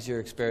 much easier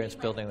experience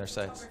building their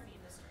sites?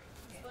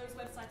 Those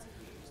websites are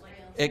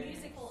huge, like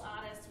musical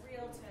artists,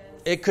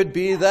 realtors. It could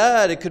be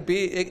that. It could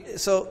be.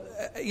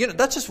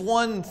 That's just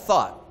one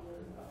thought.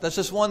 That's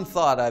just one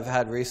thought I've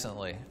had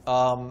recently.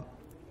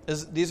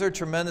 These are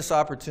tremendous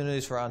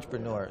opportunities for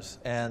entrepreneurs.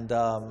 And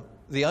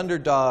the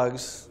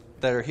underdogs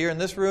that are here in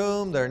this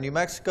room, they're in New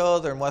Mexico,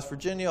 they're in West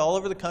Virginia, all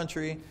over the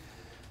country.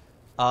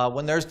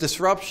 When there's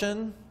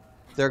disruption,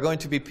 there are going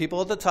to be people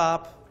at the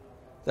top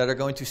that are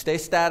going to stay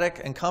static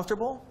and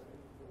comfortable,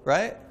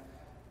 right?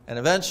 And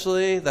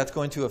eventually, that's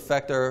going to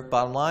affect their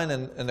bottom line,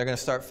 and they're going to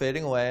start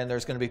fading away. And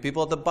there's going to be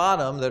people at the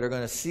bottom that are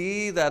going to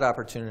see that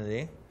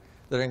opportunity,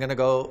 that are going to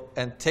go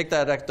and take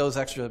those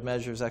extra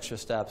measures, extra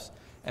steps,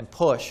 and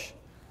push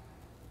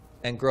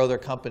and grow their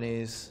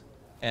companies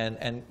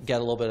and get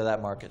a little bit of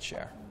that market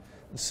share.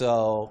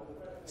 So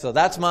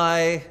that's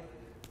my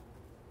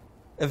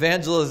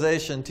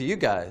evangelization to you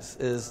guys,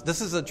 is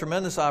this is a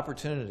tremendous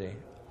opportunity.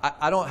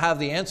 I don't have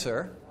the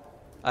answer.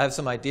 I have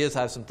some ideas,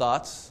 I have some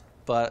thoughts,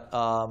 but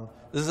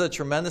this is a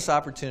tremendous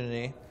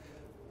opportunity.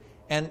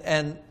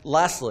 And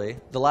lastly,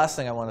 the last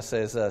thing I want to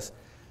say is this.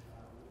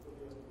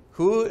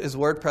 Who is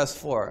WordPress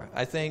for?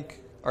 I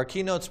think our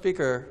keynote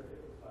speaker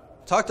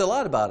talked a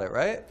lot about it,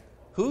 right?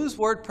 Who's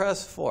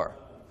WordPress for?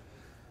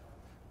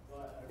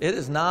 It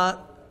is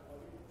not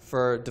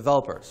for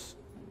developers.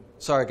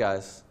 Sorry,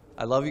 guys.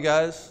 I love you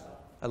guys.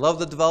 I love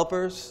the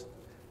developers.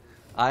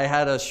 I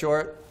had a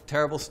short,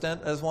 terrible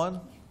stint as one,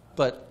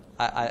 but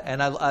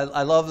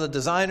I love the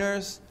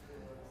designers.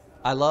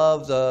 I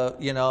love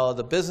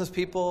the business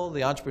people,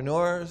 the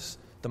entrepreneurs,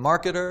 the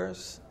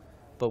marketers.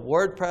 But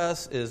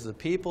WordPress is the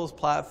people's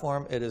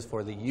platform. It is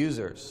for the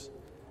users.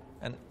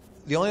 And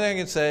the only thing I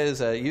can say is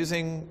that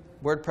using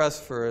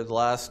WordPress for the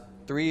last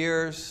 3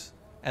 years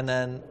and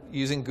then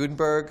using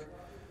Gutenberg,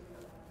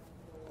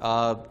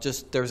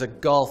 there's a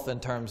gulf in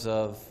terms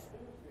of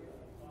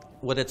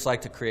what it's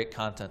like to create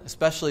content,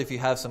 especially if you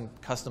have some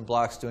custom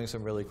blocks doing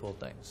some really cool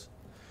things.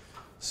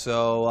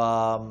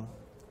 So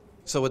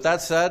with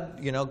that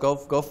said,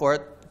 go for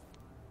it.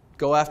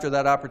 Go after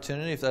that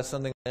opportunity if that's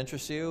something that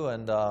interests you,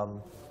 and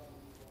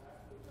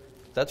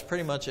that's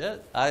pretty much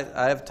it. I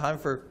have time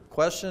for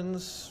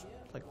questions,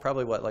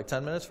 like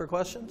 10 minutes for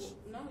questions?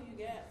 No,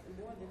 you got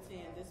more than 10.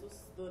 This was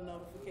the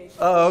notification.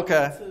 Oh,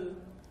 okay.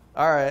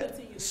 All right.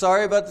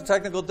 Sorry about the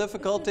technical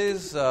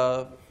difficulties,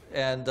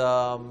 and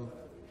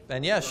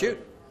yeah, shoot.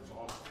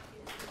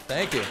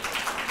 Thank you.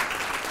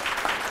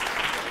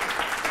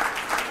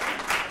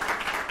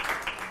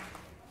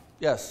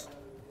 Yes.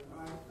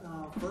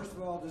 First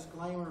of all,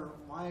 disclaimer,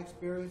 my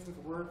experience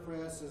with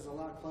WordPress is a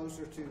lot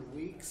closer to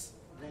weeks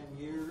than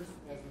years,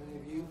 as many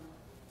of you.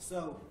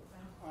 So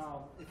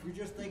if you're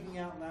just thinking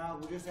out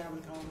loud, we're just having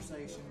a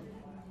conversation.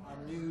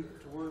 I'm new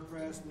to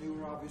WordPress,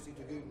 newer obviously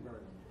to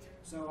Gutenberg.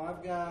 So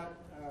I've got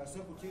a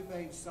simple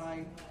 2-page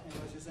site, and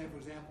let's just say, for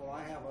example,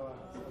 I have a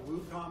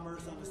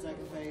WooCommerce on the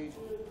second page,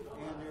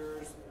 and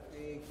there's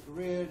a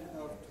grid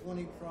of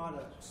 20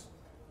 products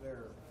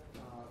there.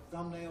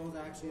 Thumbnails,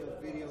 actually,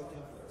 of video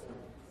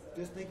templates.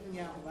 Just thinking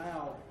out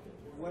loud,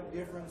 what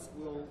difference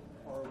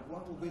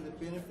what will be the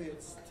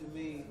benefits to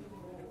me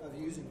of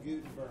using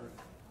Gutenberg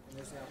in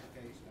this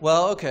application?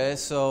 Well, okay,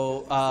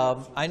 so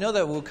I know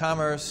that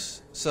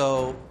WooCommerce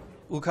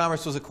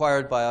was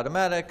acquired by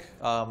Automatic.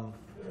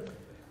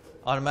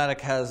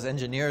 Automatic has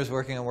engineers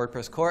working on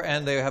WordPress core,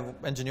 and they have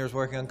engineers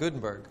working on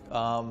Gutenberg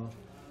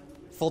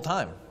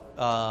full-time.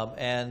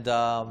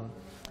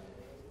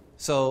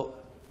 So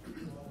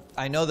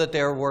I know that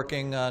they're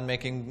working on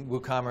making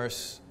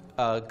WooCommerce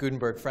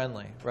Gutenberg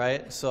friendly,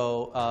 right?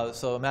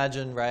 So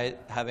imagine, right,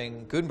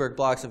 having Gutenberg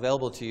blocks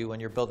available to you when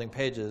you're building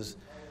pages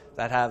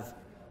that have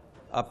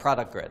a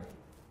product grid,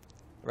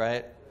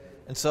 right?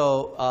 And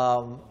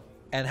so,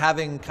 and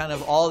having kind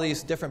of all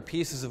these different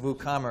pieces of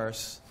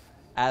WooCommerce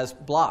as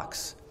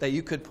blocks that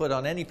you could put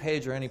on any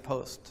page or any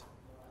post.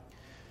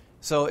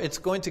 So it's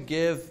going to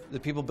give the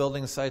people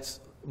building sites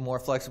more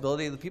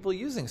flexibility, the people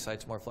using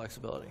sites more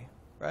flexibility,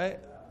 right?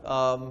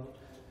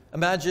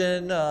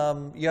 Imagine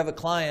you have a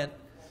client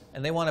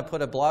and they want to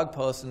put a blog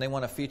post and they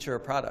want to feature a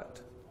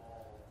product,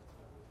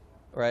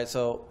 right?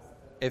 So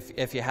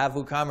if you have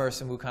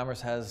WooCommerce and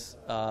WooCommerce has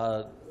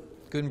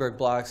Gutenberg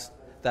blocks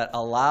that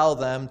allow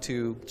them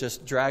to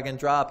just drag and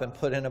drop and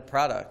put in a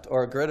product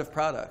or a grid of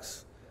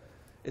products,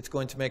 it's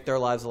going to make their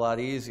lives a lot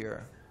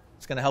easier.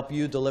 It's going to help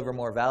you deliver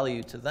more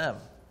value to them,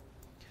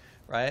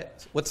 right?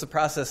 What's the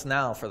process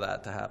now for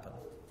that to happen?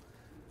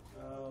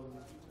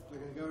 They're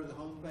going to go to the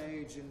home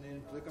page and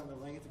then click on the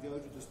link to go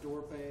to the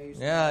store page.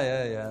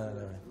 Yeah.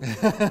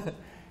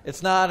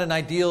 It's not an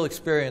ideal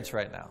experience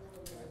right now.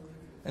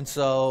 And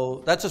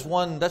so that's just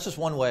one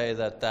way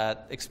that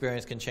that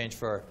experience can change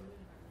for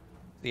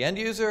the end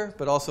user,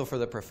 but also for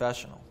the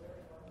professional.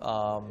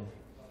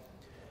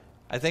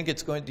 I think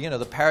it's going to,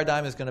 the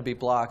paradigm is going to be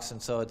blocks,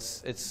 and so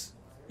it's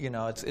going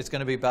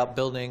to be about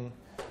building.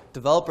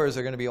 Developers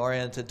are going to be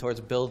oriented towards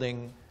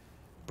building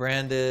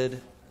branded,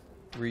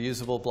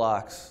 reusable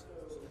blocks,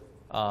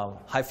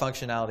 high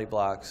functionality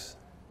blocks,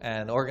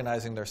 and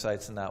organizing their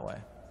sites in that way.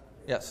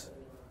 Yes.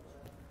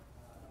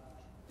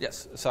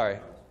 Yes. Sorry.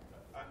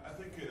 I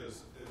think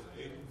as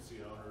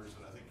agency owners,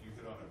 and I think you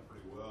hit on it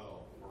pretty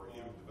well, or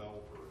even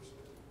developers,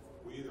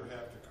 we either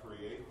have to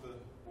create the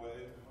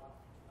wave,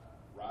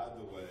 ride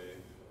the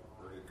wave,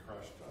 or get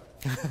crushed by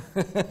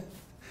it.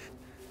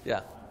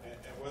 Yeah. And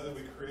whether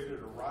we create it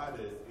or ride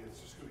it,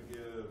 it's just going to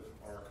give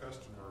our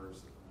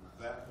customers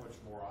that much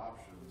more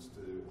options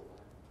to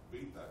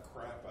beat the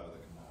crap out of the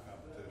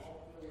competition.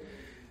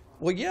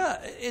 Well, yeah,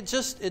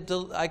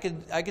 I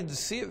could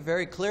see it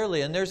very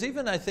clearly, and there's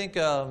even, I think,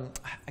 I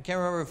can't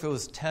remember if it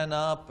was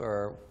 10up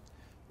or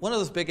one of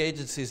those big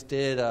agencies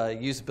did a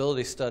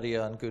usability study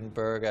on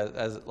Gutenberg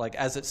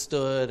as it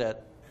stood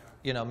at,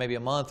 maybe a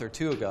month or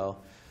two ago,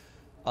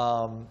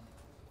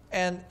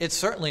 and it's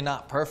certainly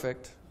not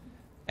perfect,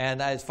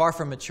 and it's far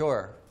from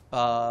mature,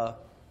 but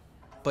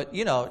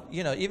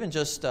even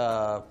just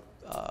my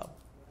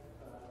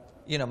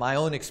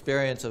own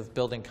experience of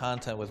building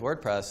content with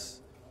WordPress.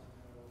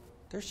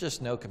 There's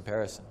just no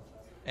comparison.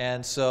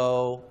 And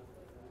so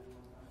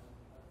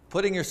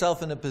putting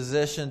yourself in a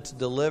position to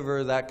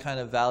deliver that kind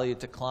of value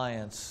to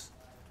clients,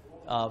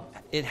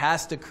 it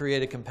has to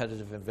create a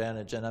competitive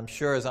advantage. And I'm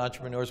sure as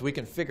entrepreneurs we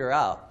can figure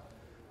out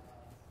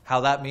how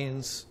that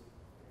means,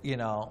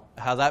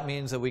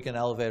 that we can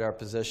elevate our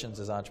positions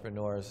as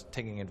entrepreneurs,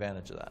 taking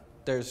advantage of that.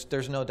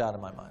 There's no doubt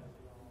in my mind.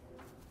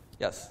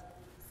 Yes?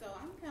 So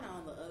I'm kind of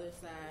on the other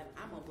side.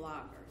 I'm a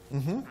blogger.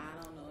 Mm-hmm.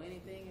 I don't know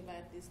anything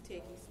about this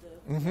techie stuff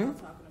Mm-hmm. I'm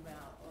talking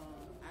about.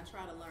 I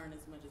try to learn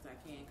as much as I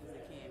can because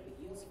it can be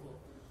useful.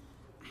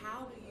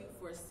 How do you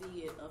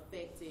foresee it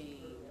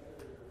affecting,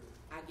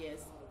 I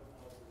guess,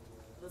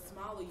 the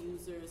smaller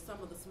users,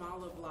 some of the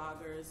smaller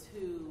bloggers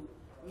who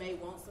may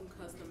want some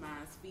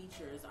customized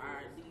features?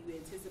 Do you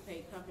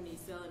anticipate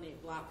companies selling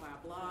it block by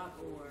block,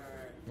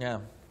 or Yeah.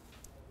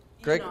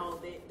 Great.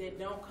 that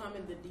don't come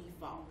in the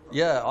default?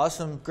 Yeah,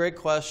 awesome. Great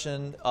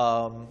question.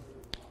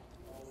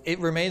 It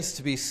remains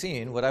to be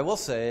seen. What I will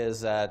say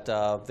is that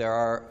there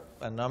are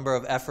a number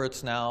of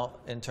efforts now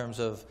in terms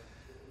of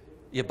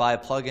you buy a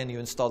plugin, you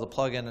install the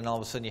plugin, and all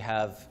of a sudden you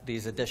have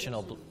these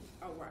additional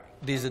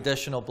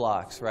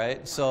blocks,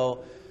 right?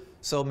 So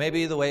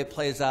maybe the way it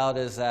plays out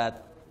is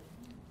that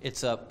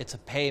it's a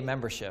pay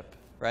membership,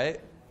 right?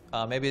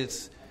 Maybe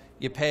it's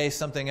you pay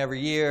something every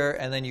year,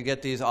 and then you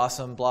get these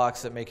awesome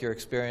blocks that make your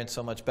experience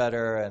so much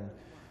better, and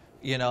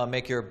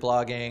make your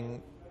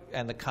blogging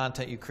and the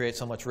content you create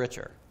so much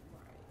richer.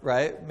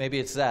 Right? Maybe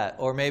it's that.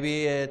 Or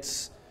maybe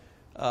it's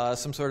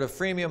some sort of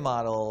freemium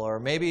model, or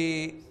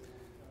maybe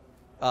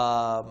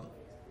let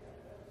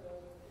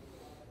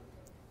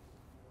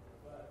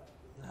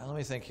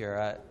me think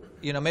here.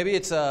 Maybe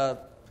it's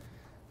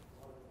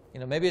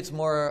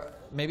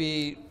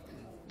maybe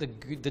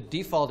the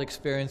default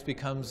experience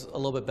becomes a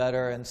little bit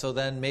better, and so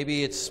then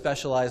maybe it's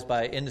specialized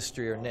by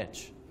industry or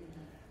niche,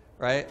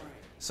 right?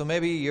 So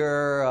maybe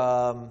you're,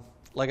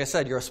 like I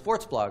said, you're a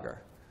sports blogger.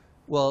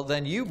 Well,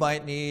 then you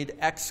might need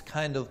X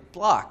kind of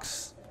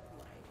blocks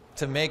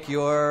to make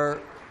your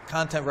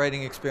content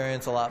writing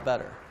experience a lot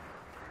better.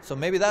 So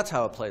maybe that's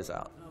how it plays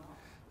out.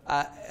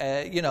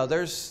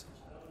 That's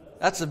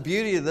the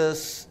beauty of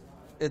this.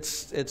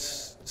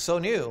 It's so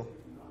new.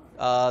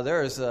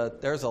 There's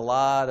a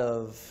lot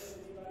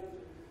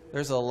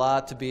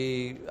to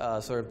be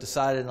sort of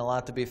decided and a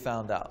lot to be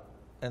found out.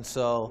 And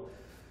so,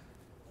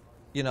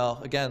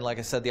 again, like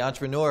I said, the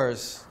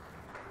entrepreneurs,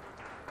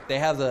 they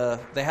have the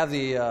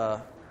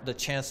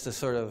chance to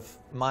sort of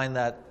mine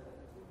that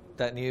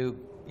new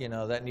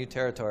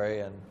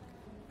territory and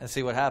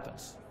see what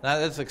happens. Now,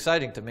 that's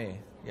exciting to me.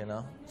 You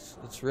know,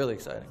 it's really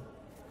exciting.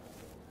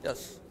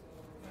 Yes.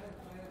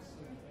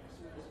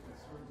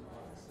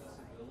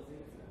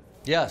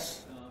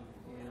 Yes. And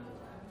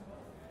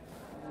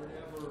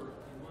whenever,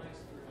 in my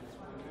experience,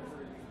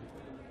 whenever you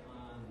depend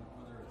on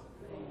whether it's a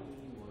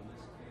theme or in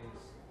this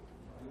case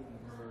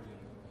Gutenberg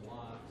and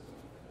blocks,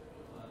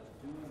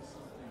 doing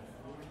something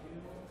for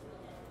you,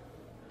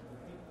 the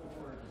people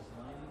who are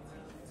designing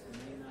them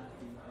may not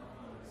be up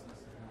on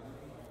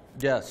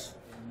accessibility. Yes.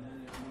 And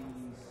then it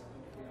means,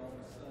 okay, all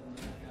of a sudden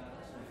I've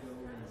got to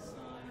go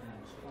inside and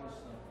change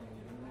something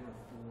in order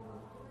for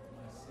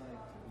my site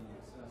to be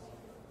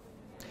accessible.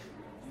 Do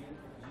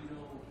you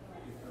know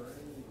if there are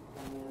any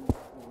forms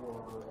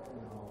for,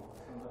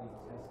 somebody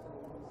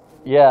testing this?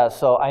 Yeah,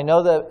 so I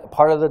know that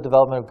part of the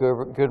development of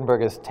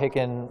Gutenberg has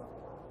taken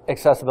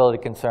accessibility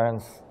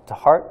concerns to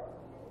heart.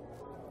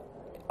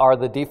 Are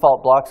the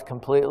default blocks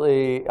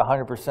completely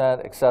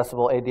 100%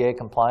 accessible, ADA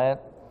compliant?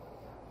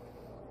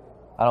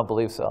 I don't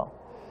believe so.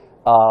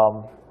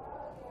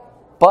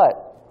 But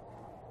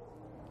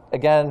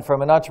again,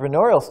 from an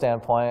entrepreneurial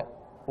standpoint,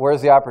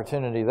 where's the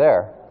opportunity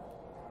there?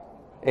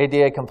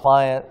 ADA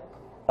compliant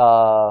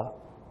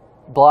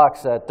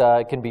blocks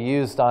that can be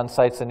used on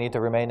sites that need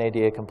to remain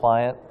ADA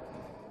compliant.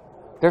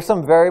 There's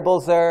some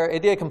variables there.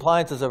 ADA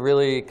compliance is a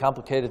really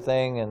complicated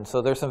thing, and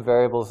so there's some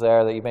variables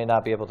there that you may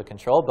not be able to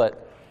control.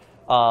 But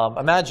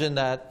imagine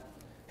that,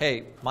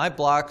 hey, my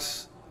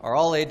blocks are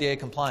all ADA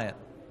compliant,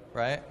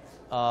 right?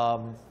 I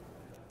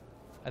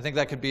think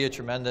that could be a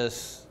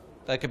tremendous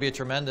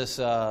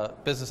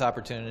business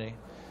opportunity.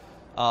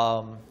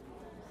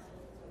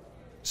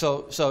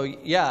 So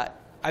yeah,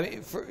 I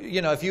mean,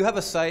 if you have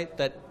a site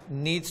that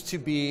needs to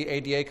be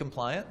ADA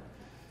compliant,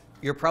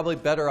 you're probably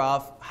better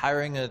off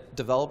hiring a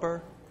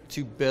developer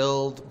to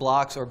build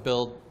blocks or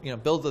build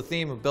the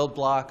theme or build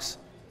blocks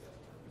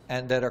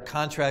and that are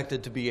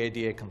contracted to be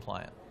ADA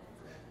compliant.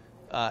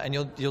 And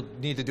you'll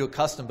need to do a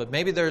custom, but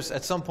maybe there's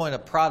at some point a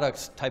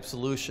product type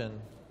solution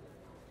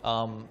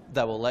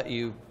that will let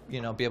you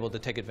be able to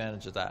take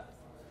advantage of that.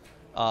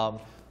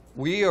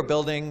 We are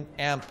building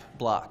AMP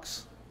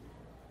blocks.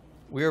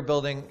 We are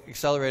building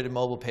accelerated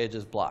mobile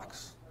pages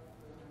blocks,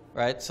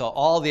 right? So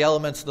all the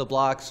elements of the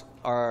blocks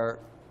are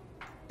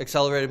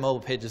accelerated mobile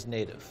pages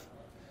native.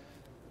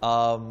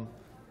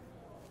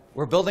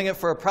 We're building it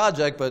for a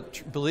project,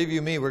 but believe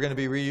you me, we're going to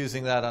be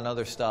reusing that on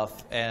other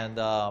stuff, and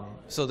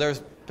so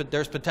there's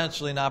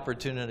potentially an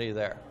opportunity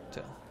there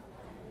too.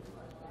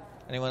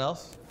 Anyone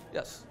else?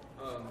 Yes.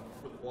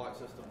 With the block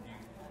system, do you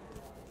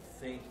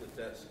think that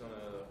that's going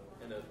to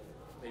end up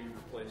maybe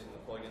replacing the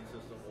plugin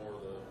system or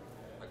the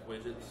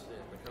widgets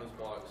and the cones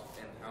blocks?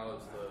 And how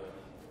is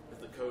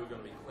the code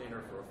going to be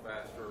cleaner for a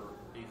faster,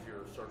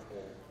 easier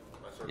searchable?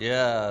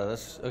 Yeah,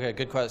 that's okay.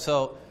 Good question.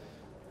 So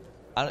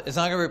it's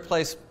not going to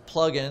replace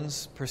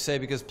plugins per se,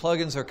 because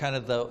plugins are kind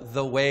of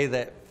the way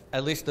that,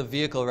 at least the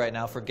vehicle right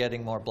now, for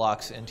getting more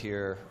blocks into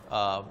your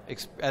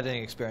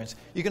editing experience.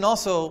 You can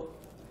also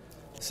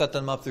set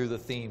them up through the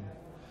theme.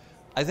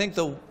 I think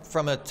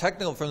from the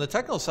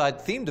technical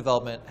side, theme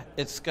development,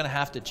 it's going to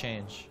have to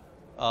change.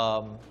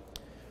 And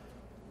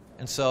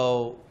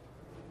so,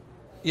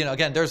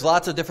 again, there's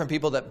lots of different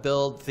people that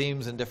build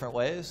themes in different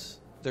ways.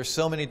 There's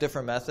so many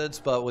different methods,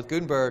 but with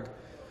Gutenberg,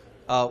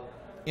 what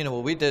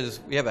we did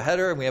is we have a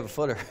header and we have a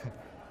footer,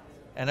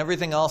 and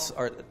everything else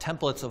are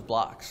templates of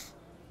blocks.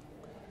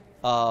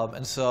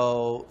 And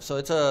so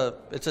it's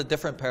a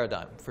different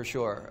paradigm for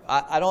sure.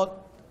 I don't.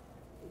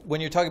 When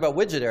you're talking about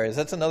widget areas,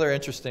 that's another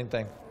interesting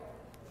thing.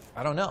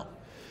 I don't know,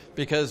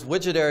 because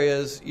widget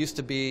areas used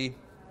to be,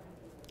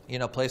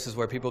 places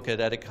where people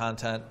could edit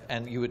content,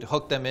 and you would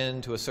hook them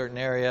into a certain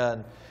area,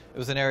 and it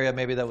was an area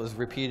maybe that was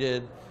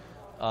repeated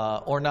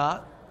or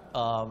not.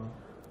 A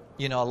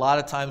lot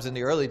of times in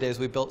the early days,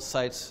 we built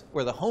sites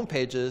where the home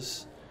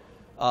pages,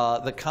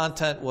 the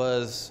content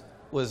was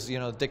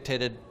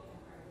dictated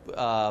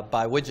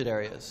by widget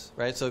areas,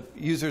 right? So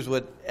users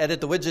would edit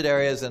the widget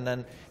areas, and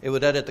then it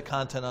would edit the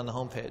content on the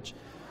home page.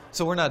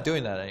 So we're not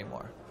doing that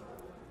anymore,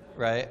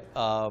 right?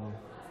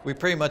 We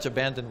pretty much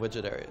abandoned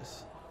widget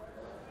areas.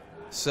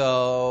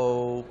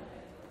 So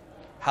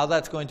how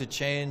that's going to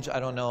change, I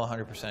don't know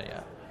 100%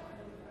 yet.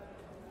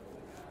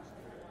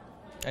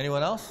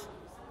 Anyone else?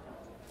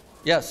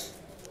 Yes?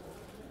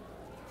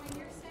 When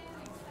you're saying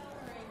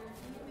accelerator,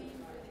 do you mean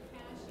for the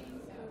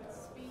caching, so it's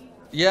speed?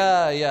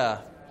 Yeah.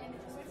 And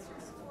what's your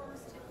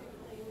scores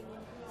typically when you do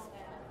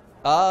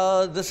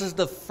all that? This is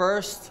the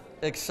first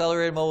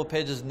accelerated mobile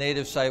pages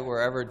native site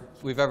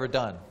we've ever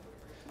done.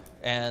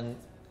 And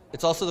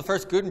it's also the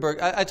first Gutenberg.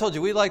 I told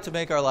you, we like to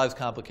make our lives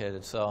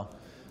complicated. So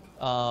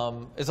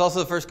it's also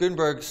the first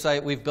Gutenberg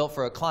site we've built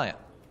for a client.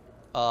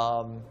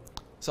 So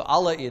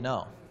I'll let you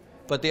know.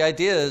 But the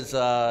idea is,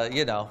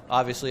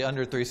 obviously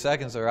under 3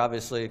 seconds or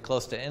obviously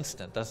close to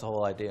instant. That's the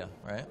whole idea,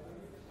 right?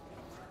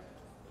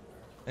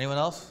 Anyone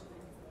else?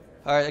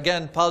 All right,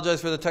 again,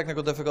 apologize for the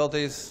technical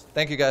difficulties.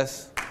 Thank you,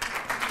 guys.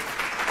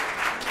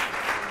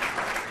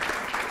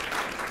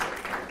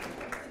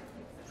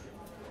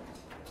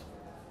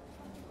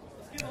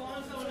 Let's give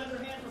Alonso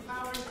another hand for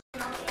powering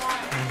our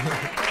slide.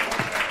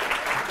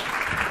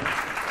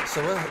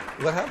 So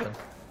what happened?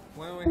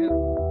 Well, we had